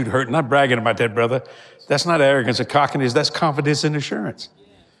don't want you to hurt. I'm not bragging about that, brother. That's not arrogance or cockiness. That's confidence and assurance.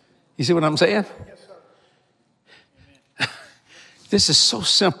 You see what I'm saying? This is so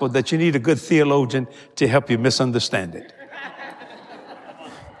simple that you need a good theologian to help you misunderstand it.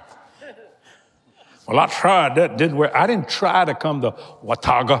 Well, I tried. That didn't work. I didn't try to come to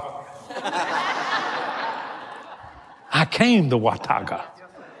Watauga. I came to Watauga.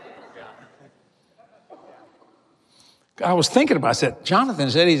 I was thinking about it. I said,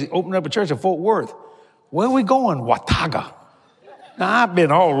 Jonathan said he's opening up a church in Fort Worth. Where are we going? Watauga. Now, I've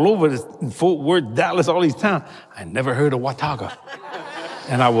been all over Fort Worth, Dallas, all these towns. I never heard of Watauga.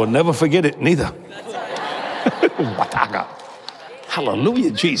 And I will never forget it, neither. Watauga. Hallelujah,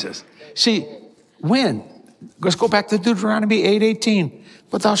 Jesus. See, let's go back to Deuteronomy 8:18.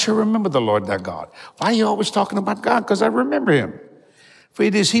 But thou shalt remember the Lord thy God. Why are you always talking about God? Because I remember him. For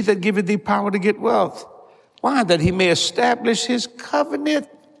it is he that giveth thee power to get wealth. Why? That he may establish his covenant.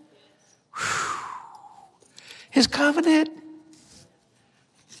 His covenant.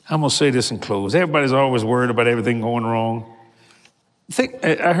 I'm going to say this and close. Everybody's always worried about everything going wrong.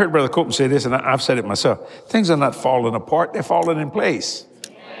 I heard Brother Copeland say this, and I've said it myself. Things are not falling apart. They're falling in place.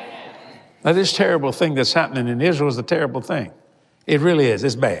 Now, this terrible thing that's happening in Israel is a terrible thing. It really is.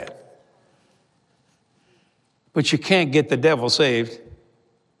 It's bad. But you can't get the devil saved.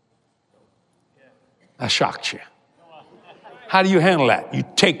 I shocked you. How do you handle that? You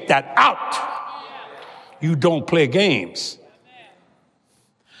take that out. You don't play games.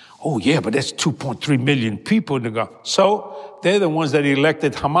 Oh, yeah, but that's 2.3 million people in the government. So they're the ones that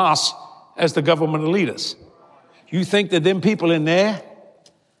elected Hamas as the government leaders. You think that them people in there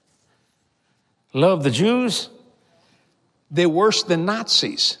love the Jews? They're worse than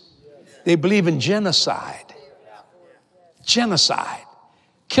Nazis. They believe in genocide. Genocide.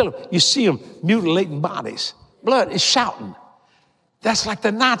 Kill them. You see them mutilating bodies. Blood is shouting. That's like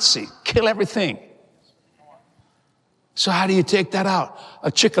the Nazi. Kill everything. So how do you take that out?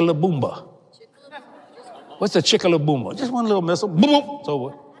 A chicka-la-boomba. What's a chicka-la-boomba? Just one little missile. Boom, boom. It's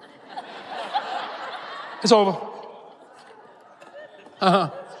over. It's over.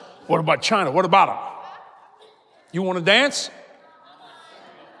 What about China? What about them? You want to dance?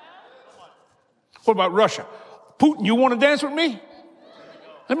 What about Russia? Putin, you want to dance with me?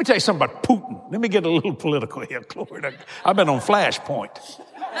 Let me tell you something about Putin. Let me get a little political here. Glory to God. I've been on Flashpoint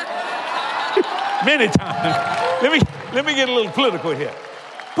many times. Let me get a little political here.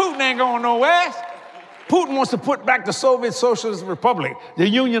 Putin ain't going nowhere. Putin wants to put back the Soviet Socialist Republic, the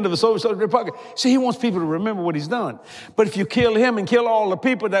Union of the Soviet Socialist Republic. See, he wants people to remember what he's done. But if you kill him and kill all the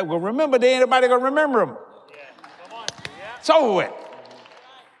people that will remember, there ain't nobody going to remember him. It's over with.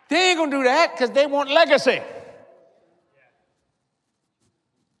 They ain't going to do that because they want legacy.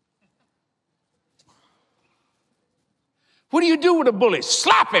 What do you do with a bully?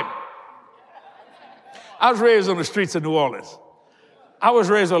 Slap him. I was raised on the streets of New Orleans. I was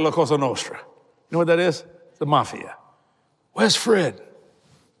raised on La Cosa Nostra. You know what that is? The mafia. Where's Fred?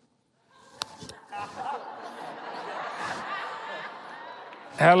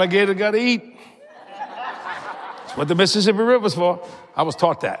 Alligator got to eat. That's what the Mississippi River's for. I was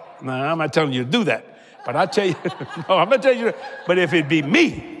taught that. Now, I'm not telling you to do that. But I tell you, no, I'm not telling you that. But if it be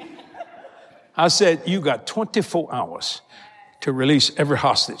me, I said, you got 24 hours to release every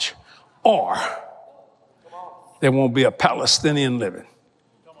hostage, or there won't be a Palestinian living.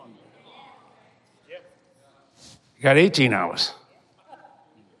 You got 18 hours.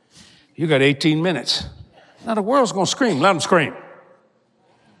 You got 18 minutes. Now the world's going to scream. Let them scream.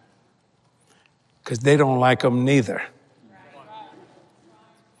 Because they don't like them neither.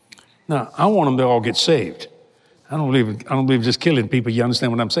 Now, I want them to all get saved. I don't believe just killing people. You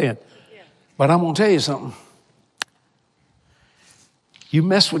understand what I'm saying? But I'm going to tell you something. You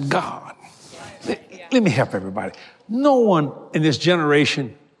mess with God. Let me help everybody. No one in this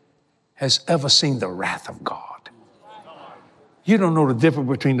generation has ever seen the wrath of God. You don't know the difference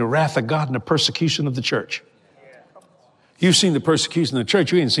between the wrath of God and the persecution of the church. You've seen the persecution of the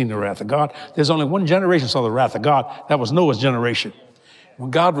church. You ain't seen the wrath of God. There's only one generation saw the wrath of God. That was Noah's generation. When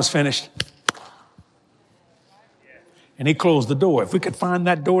God was finished, and he closed the door. If we could find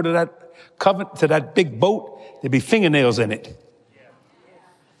that door to that covenant, to that big boat, there'd be fingernails in it.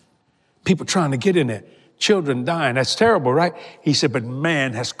 People trying to get in there. Children dying. That's terrible, right? He said, but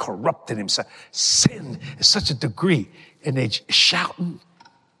man has corrupted himself. Sin is such a degree. And they shouting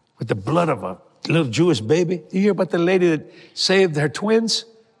with the blood of a little Jewish baby. You hear about the lady that saved her twins?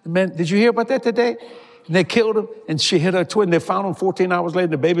 The man, did you hear about that today? And they killed him, and she hit her twin. They found him 14 hours later.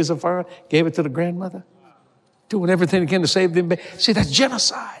 The baby's on fire. Gave it to the grandmother. Doing everything they can to save them. See, that's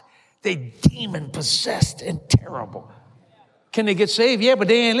genocide. They demon-possessed and terrible. Can they get saved? Yeah, but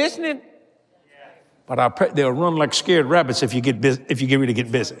they ain't listening. But they'll run like scared rabbits if you get ready to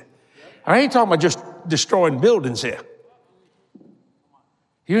get busy. I ain't talking about just destroying buildings here.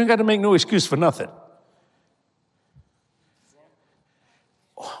 You ain't got to make no excuse for nothing.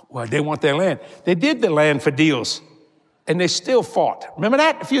 Well, they want their land. They did the land for deals, and they still fought. Remember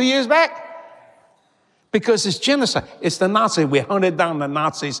that a few years back? Because it's genocide. It's the Nazis. We hunted down the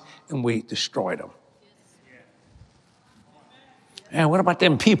Nazis, and we destroyed them. And what about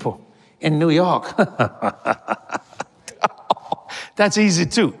them people in New York? That's easy,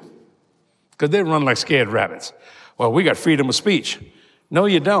 too, because they run like scared rabbits. Well, we got freedom of speech. No,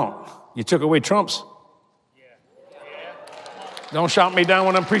 you don't. You took away Trump's. Don't shout me down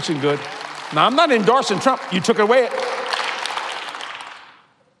when I'm preaching good. Now, I'm not endorsing Trump. You took away it.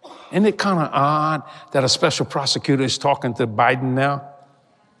 Isn't it kind of odd that a special prosecutor is talking to Biden now?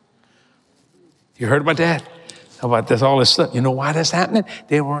 You heard about that? About this, all this stuff. You know why that's happening?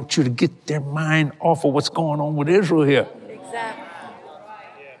 They want you to get their mind off of what's going on with Israel here. Exactly.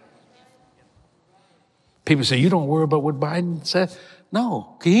 People say, you don't worry about what Biden said?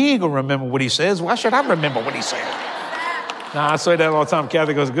 No, he ain't going to remember what he says. Why should I remember what he said? Now, I say that all the time.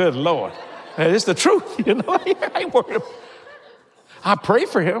 Kathy goes, good Lord. Hey, it's the truth, you know. I ain't worried about it. I pray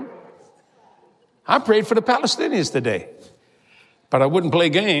for him. I prayed for the Palestinians today. But I wouldn't play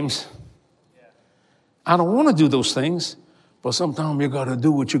games. I don't want to do those things, but sometimes you got to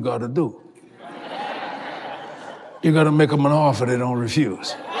do what you got to do. You got to make them an offer they don't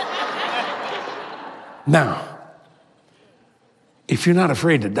refuse. Now, if you're not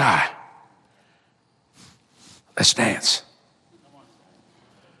afraid to die, let's dance.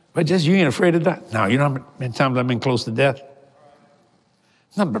 But just you ain't afraid to die? No, you know how many times I've been close to death?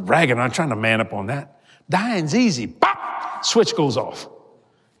 I'm not bragging, I'm trying to man up on that. Dying's easy. Pop! Switch goes off.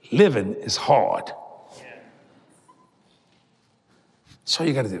 Living is hard. That's all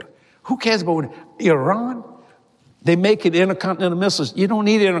you got to do. Who cares about Iran? They make it intercontinental missiles. You don't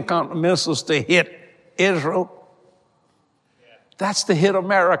need intercontinental missiles to hit Israel. That's to hit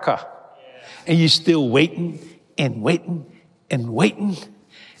America. And you're still waiting and waiting and waiting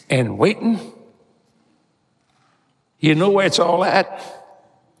and waiting. You know where it's all at?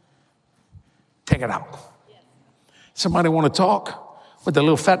 Take it out. Somebody want to talk with the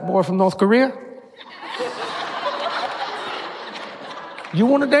little fat boy from North Korea? You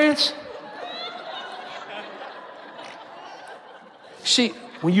want to dance? See,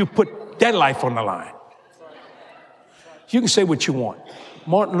 when you put that life on the line, you can say what you want.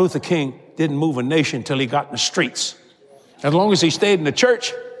 Martin Luther King didn't move a nation until he got in the streets. As long as he stayed in the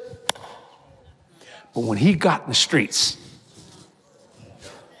church. But when he got in the streets,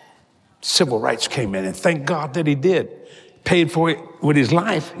 civil rights came in, and thank God that he did. Paid for it with his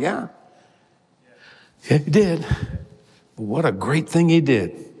life, yeah. Yeah, he did. But what a great thing he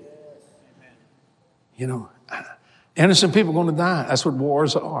did. You know, innocent people are going to die. That's what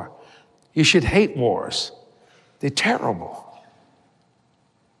wars are. You should hate wars. They're terrible.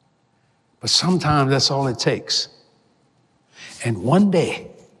 But sometimes that's all it takes. And one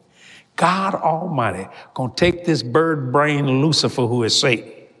day, God Almighty going to take this bird brain Lucifer, who is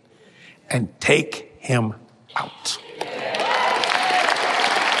Satan, and take him out.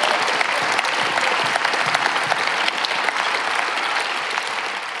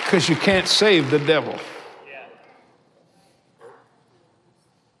 Because you can't save the devil.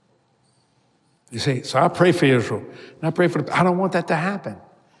 You see, so I pray for Israel. And I pray for I don't want that to happen.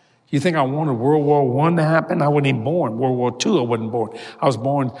 You think I wanted World War I to happen? I wasn't even born. World War II, I wasn't born. I was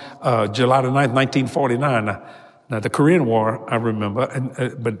born July the 9th, 1949. Now, the Korean War, I remember,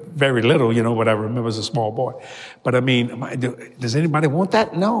 but very little, you know, what I remember as a small boy. But I mean, does anybody want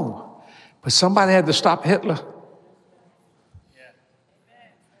that? No. But somebody had to stop Hitler.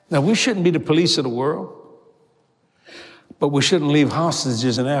 Now, we shouldn't be the police of the world, but we shouldn't leave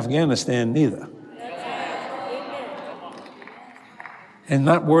hostages in Afghanistan neither. And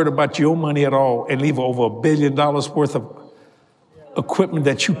not worried about your money at all and leave over $1 billion worth of equipment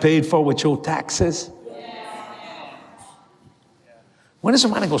that you paid for with your taxes. When is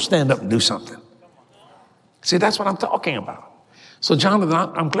somebody going to stand up and do something? See, that's what I'm talking about. So, Jonathan,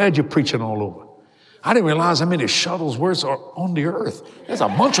 I'm glad you're preaching all over. I didn't realize how many Shuttlesworths are on the earth. There's a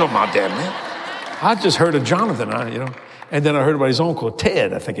bunch of them out there, man. I just heard of Jonathan, you know, and then I heard about his uncle,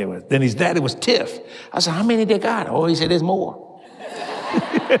 Ted, I think it was. Then his daddy was Tiff. I said, how many they got? Oh, he said, there's more.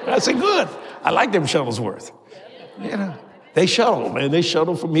 I said, good. I like them Shuttlesworth. You know, they shuttle, man. They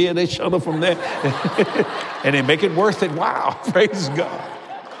shuttle from here, they shuttle from there. And they make it worth it. Wow, praise God.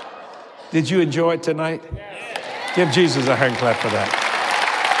 Did you enjoy it tonight? Give Jesus a hand clap for that.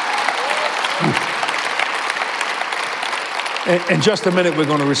 In just a minute, we're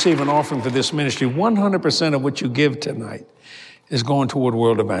going to receive an offering for this ministry. 100% of what you give tonight is going toward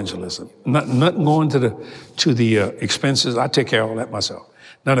world evangelism. Nothing going to the expenses. I take care of all that myself.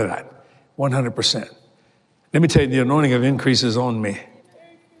 None of that. 100%. Let me tell you, the anointing of increase is on me.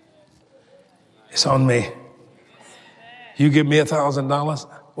 It's on me. You give me $1,000.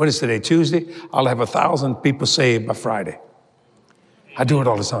 What is today? Tuesday? I'll have 1,000 people saved by Friday. I do it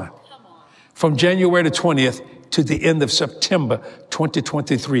all the time. From January the 20th to the end of September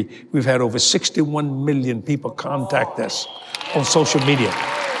 2023, we've had over 61 million people contact us on social media.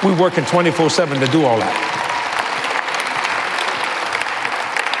 We're working 24/7 to do all that.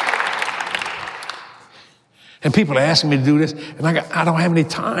 And people are asking me to do this, and I don't have any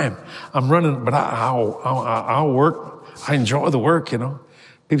time. I'm running, but I'll work. I enjoy the work, you know.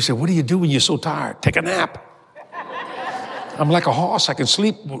 People say, what do you do when you're so tired? Take a nap. I'm like a horse. I can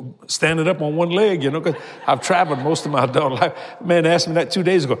sleep standing up on one leg, you know, because I've traveled most of my adult life. A man asked me that 2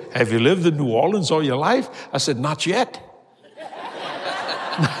 days ago. Have you lived in New Orleans all your life? I said, not yet.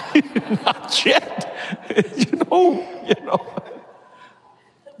 Not yet. you know.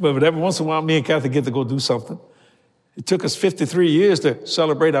 But every once in a while, me and Kathy get to go do something. It took us 53 years to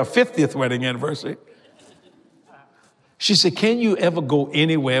celebrate our 50th wedding anniversary. She said, can you ever go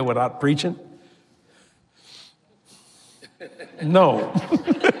anywhere without preaching? No,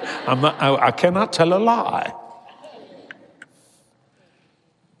 I cannot tell a lie.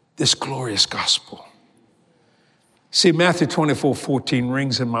 This glorious gospel. See, Matthew 24:14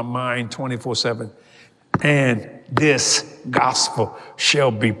 rings in my mind 24/7. And this gospel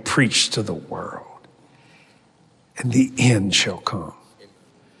shall be preached to the world, and the end shall come.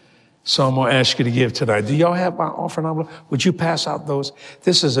 So I'm going to ask you to give tonight. Do y'all have my offering envelope? Would you pass out those?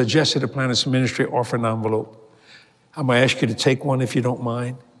 This is a Jesse Duplantis Ministry offering envelope. I'm going to ask you to take one if you don't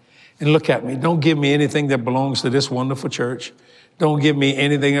mind. And look at me. Don't give me anything that belongs to this wonderful church. Don't give me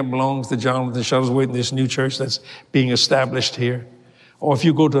anything that belongs to Jonathan Shuttlesworth in this new church that's being established here. Or if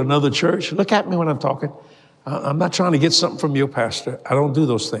you go to another church, look at me when I'm talking. I'm not trying to get something from your pastor. I don't do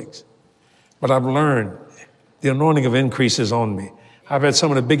those things. But I've learned the anointing of increase is on me. I've had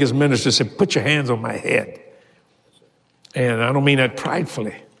some of the biggest ministers say, put your hands on my head. And I don't mean that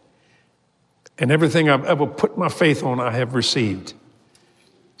pridefully. And everything I've ever put my faith on, I have received.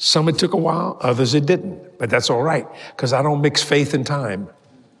 Some it took a while, others it didn't. But that's all right, because I don't mix faith and time.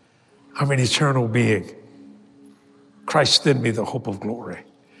 I'm an eternal being. Christ in me, the hope of glory.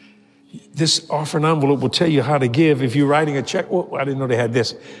 This offering envelope will tell you how to give. If you're writing a check, well, I didn't know they had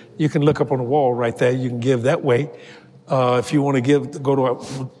this. You can look up on the wall right there. You can give that way. If you want to give, go to our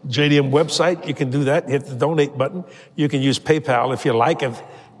JDM website, you can do that. Hit the donate button. You can use PayPal if you like, if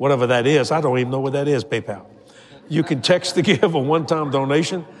whatever that is. I don't even know what that is, PayPal. You can text to give a one-time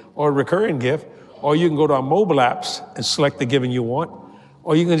donation or a recurring gift, or you can go to our mobile apps and select the giving you want,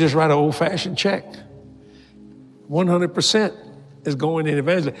 or you can just write an old-fashioned check. 100% is going in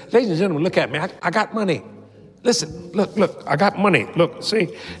evangelism. Ladies and gentlemen, look at me. I got money. Listen, look, I got money. Look,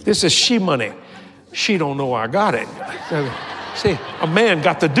 see, this is she money. She don't know I got it. See, a man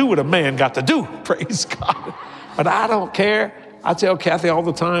got to do what a man got to do. Praise God. But I don't care. I tell Kathy all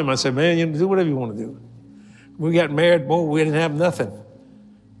the time, I say, man, you do whatever you want to do. We got married, boy, we didn't have nothing.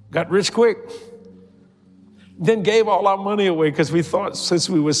 Got rich quick. Then gave all our money away because we thought since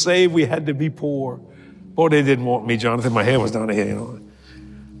we were saved, we had to be poor. Boy, they didn't want me, Jonathan. My hair was down here, you know.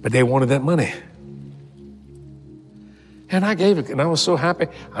 But they wanted that money. And I gave it, and I was so happy.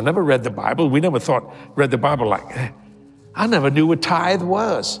 I never read the Bible. We never read the Bible like, I never knew what tithe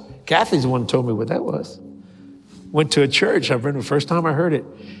was. Kathy's the one who told me what that was. Went to a church. I remember the first time I heard it.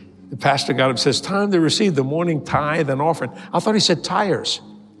 The pastor got up and says, time to receive the morning tithe and offering. I thought he said tires,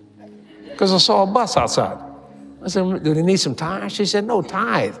 because I saw a bus outside. I said, do they need some tires? She said, no,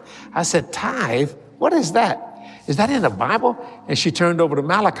 tithe. I said, tithe? What is that? Is that in the Bible? And she turned over to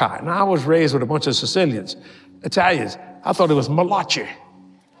Malachi. Now, I was raised with a bunch of Sicilians, Italians. I thought it was Malachi.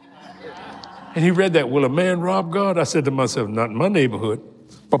 And he read that, will a man rob God? I said to myself, not in my neighborhood.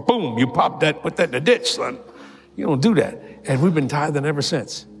 But boom, you pop that, put that in the ditch, son. You don't do that. And we've been tithing ever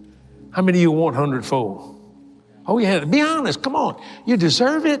since. How many of you want 100-fold? Oh, yeah, be honest, come on. You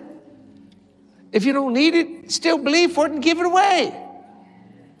deserve it. If you don't need it, still believe for it and give it away.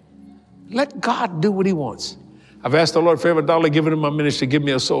 Let God do what he wants. I've asked the Lord for every dollar given in my ministry to give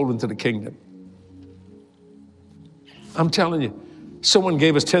me a soul into the kingdom. I'm telling you, someone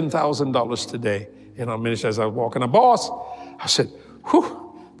gave us $10,000 today in our ministry as I was walking. Boss, I said,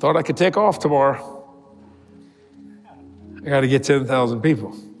 whew, thought I could take off tomorrow. I got to get 10,000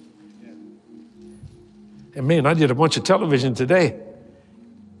 people. And man, I did a bunch of television today.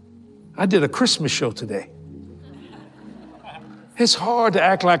 I did a Christmas show today. It's hard to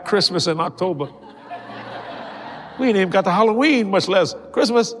act like Christmas in October. We ain't even got to Halloween, much less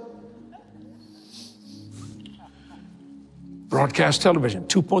Christmas. Broadcast television,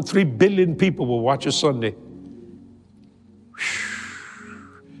 2.3 billion people will watch us Sunday.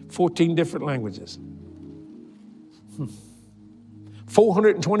 14 different languages.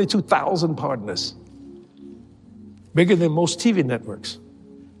 422,000 partners. Bigger than most TV networks.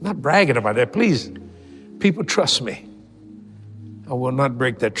 Not bragging about that, please. People trust me. I will not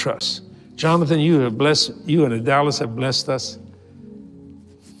break that trust. Jonathan, you have blessed, you and the Dallas have blessed us.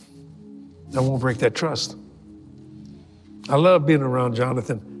 I won't break that trust. I love being around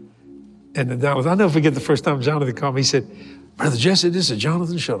Jonathan and the Dallas. I'll never forget the first time Jonathan called me. He said, Brother Jesse, this is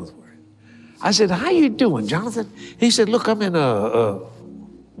Jonathan Shuttlesworth. I said, how you doing, Jonathan? He said, look, I'm in,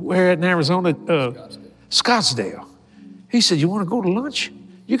 where in Arizona? Scottsdale. He said, you want to go to lunch?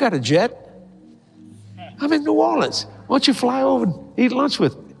 You got a jet? I'm in New Orleans. Why don't you fly over and eat lunch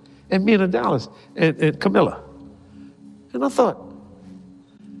with me? And me and Dallas and Camilla. And I thought,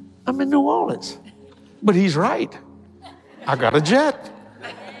 I'm in New Orleans. But he's right. I got a jet.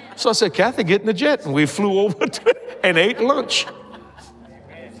 So I said, Kathy, get in the jet. And we flew over and ate lunch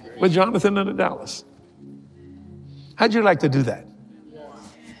with Jonathan and the Dallas. How'd you like to do that?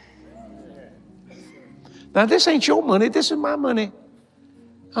 Now, this ain't your money. This is my money.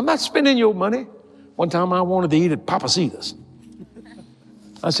 I'm not spending your money. One time I wanted to eat at Papasitas.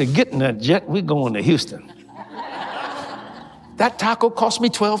 I said, get in that jet. We're going to Houston. That taco cost me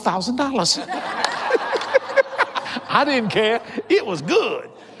 $12,000. I didn't care. It was good.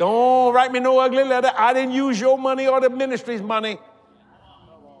 Don't write me no ugly letter. I didn't use your money or the ministry's money.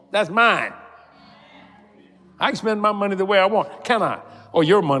 That's mine. I can spend my money the way I want. Can I? Or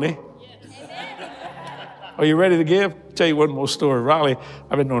your money. Are you ready to give? Tell you one more story. Riley,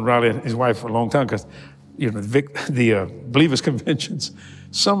 I've been knowing Riley and his wife for a long time because, the Believers Conventions.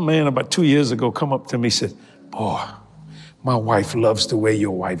 Some man about 2 years ago come up to me and said, boy, my wife loves the way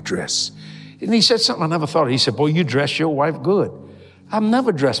your wife dress. And he said something I never thought of. He said, boy, you dress your wife good. I've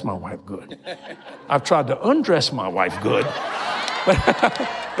never dressed my wife good. I've tried to undress my wife good.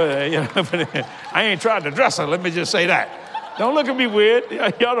 But I ain't tried to dress her, let me just say that. Don't look at me weird.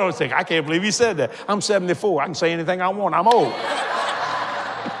 Y'all don't think, I can't believe he said that. I'm 74. I can say anything I want. I'm old.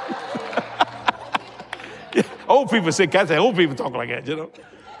 Old people say, I say, old people talk like that, you know.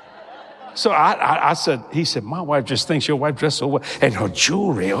 So I said, he said, my wife just thinks your wife dressed so well. And her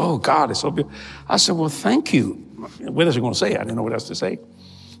jewelry, oh, God, it's so beautiful. I said, well, thank you. What else are you going to say? I didn't know what else to say.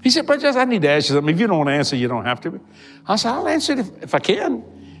 He said, but just I need to ask you something. If you don't want to answer, you don't have to. I said, I'll answer it if I can.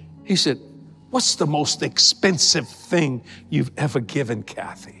 He said, what's the most expensive thing you've ever given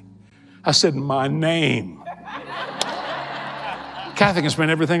Kathy? I said, my name. Kathy can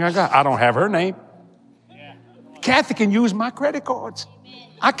spend everything I got. I don't have her name. Kathy can use my credit cards.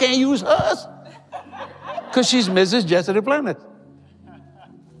 I can't use hers because she's Mrs. Jesse Duplantis.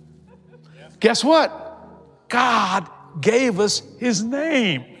 Guess what? God gave us his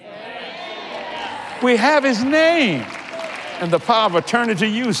name. We have his name and the power of attorney to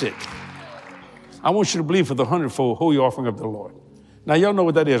use it. I want you to believe for the 100-fold whole your offering of the Lord. Now, y'all know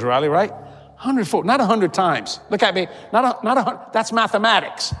what that is, Riley, right? 100-fold, not 100 times. Look at me. Not 100. That's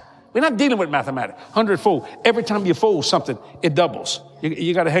mathematics. We're not dealing with mathematics. 100-fold. Every time you fold something, it doubles.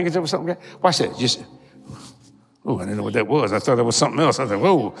 You got a handkerchief or something? Watch that. Just, oh, I didn't know what that was. I thought that was something else. I thought,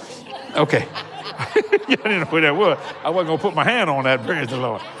 whoa. Okay. I didn't know what that was. I wasn't going to put my hand on that. Praise the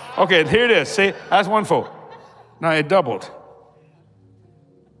Lord. Okay, here it is. See, that's 1-fold. Now it doubled.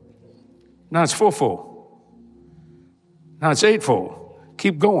 Now it's 4-fold. Now it's 8-fold.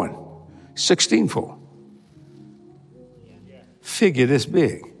 Keep going. 16-fold. Figure this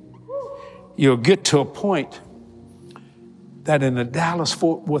big. You'll get to a point that in the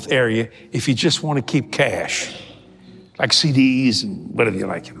Dallas-Fort Worth area, if you just want to keep cash, like CDs and whatever you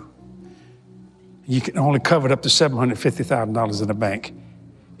like, you can only cover it up to $750,000 in the bank.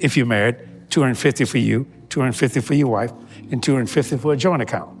 If you're married, $250 for you, $250 for your wife, and $250 for a joint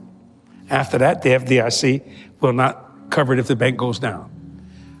account. After that, the FDIC will not cover it if the bank goes down.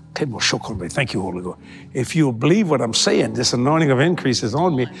 Thank you, Holy Ghost. If you'll believe what I'm saying, this anointing of increase is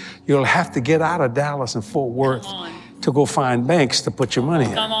on me, you'll have to get out of Dallas and Fort Worth to go find banks to put your money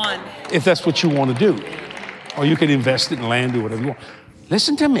in. Come on. If that's what you want to do. Or you can invest it in land, do whatever you want.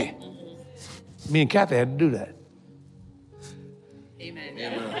 Listen to me. Me and Kathy had to do that. Amen.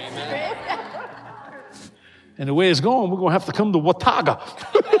 And the way it's going, we're going to have to come to Watauga.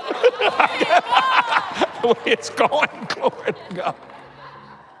 The way it's going, glory to God.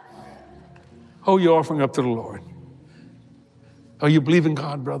 Hold your offering up to the Lord. Are you believing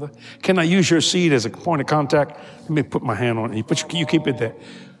God, brother? Can I use your seed as a point of contact? Let me put my hand on it. You keep it there.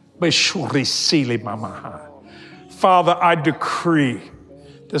 Father, I decree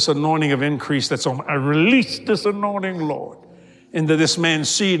this anointing of increase that's on. I release this anointing, Lord, into this man's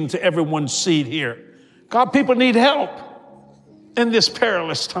seed and to everyone's seed here. God, people need help in this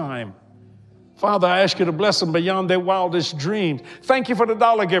perilous time. Father, I ask you to bless them beyond their wildest dreams. Thank you for the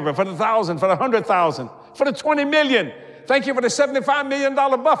dollar giver, for the 1,000, for the 100,000, for the 20 million. Thank you for the $75 million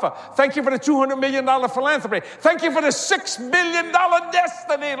buffer. Thank you for the $200 million philanthropy. Thank you for the $6 billion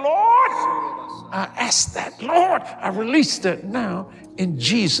destiny, Lord. I ask that, Lord. I release that now in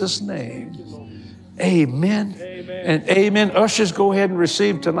Jesus' name. Amen. And amen. Ushers, go ahead and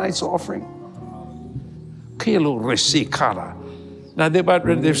receive tonight's offering. Now they're about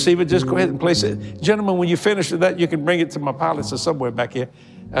ready to receive it. Just go ahead and place it. Gentlemen, when you finish with that, you can bring it to my pilots or somewhere back here.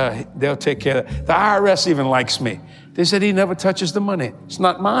 They'll take care of it. The IRS even likes me. They said he never touches the money. It's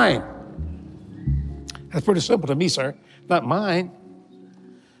not mine. That's pretty simple to me, sir. Not mine.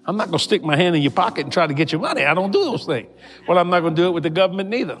 I'm not going to stick my hand in your pocket and try to get your money. I don't do those things. Well, I'm not going to do it with the government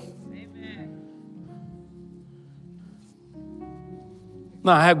neither. Amen.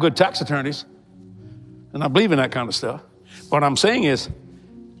 Now, I have good tax attorneys, and I believe in that kind of stuff. What I'm saying is,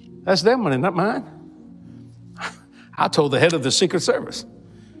 that's their money, not mine. I told the head of the Secret Service,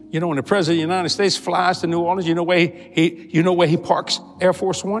 you know, when the President of the United States flies to New Orleans, you know where he parks Air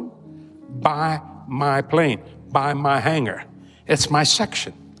Force One? By my plane, by my hangar. It's my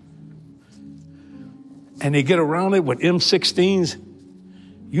section. And they get around it with M16s.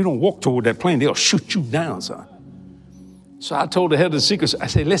 You don't walk toward that plane, they'll shoot you down, son. So I told the head of the Secret Service, I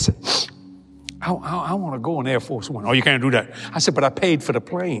said, listen, I want to go on Air Force One. Oh, you can't do that. I said, but I paid for the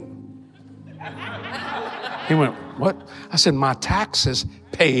plane. He went, what? I said, my taxes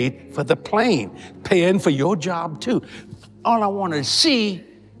paid for the plane, paying for your job too. All I want to see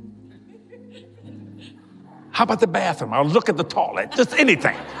How about the bathroom? I'll look at the toilet, just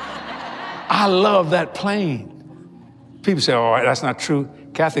anything. I love that plane. People say, all right, that's not true.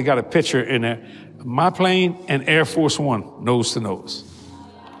 Kathy got a picture in there. My plane and Air Force One, nose to nose.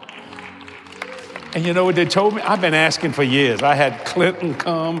 And you know what they told me? I've been asking for years. I had Clinton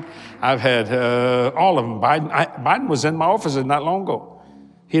come. I've had all of them. Biden was in my office not long ago.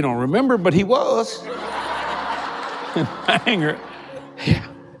 He don't remember, but he was. In my hangar. Yeah.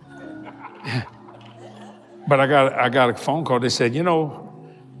 But I got a phone call. They said, you know,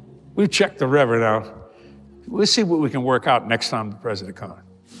 we checked the Reverend out. We'll see what we can work out next time the president comes.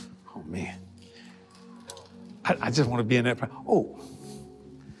 Oh, man. I just want to be in that plane. Oh.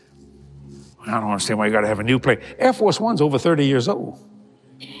 I don't understand why you got to have a new plane. Air Force One's over 30 years old.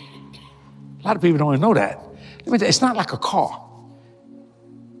 A lot of people don't even know that. Let me tell you, it's not like a car.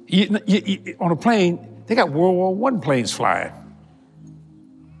 On a plane, they got World War I planes flying.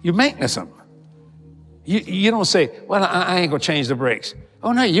 You maintenance them. You don't say, well, I ain't going to change the brakes.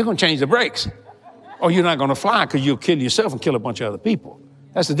 Oh, no, you're going to change the brakes. Or you're not going to fly because you'll kill yourself and kill a bunch of other people.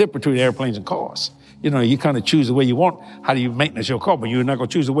 That's the difference between airplanes and cars. You know, you kind of choose the way you want how do you maintenance your car, but you're not going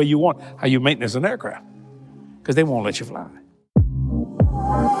to choose the way you want how you maintenance an aircraft because they won't let you fly.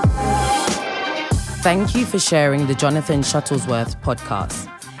 Thank you for sharing the Jonathan Shuttlesworth podcast.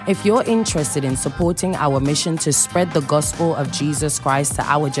 If you're interested in supporting our mission to spread the gospel of Jesus Christ to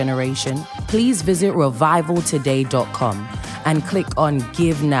our generation, please visit revivaltoday.com and click on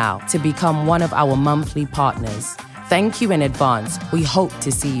Give Now to become one of our monthly partners. Thank you in advance. We hope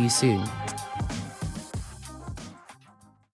to see you soon.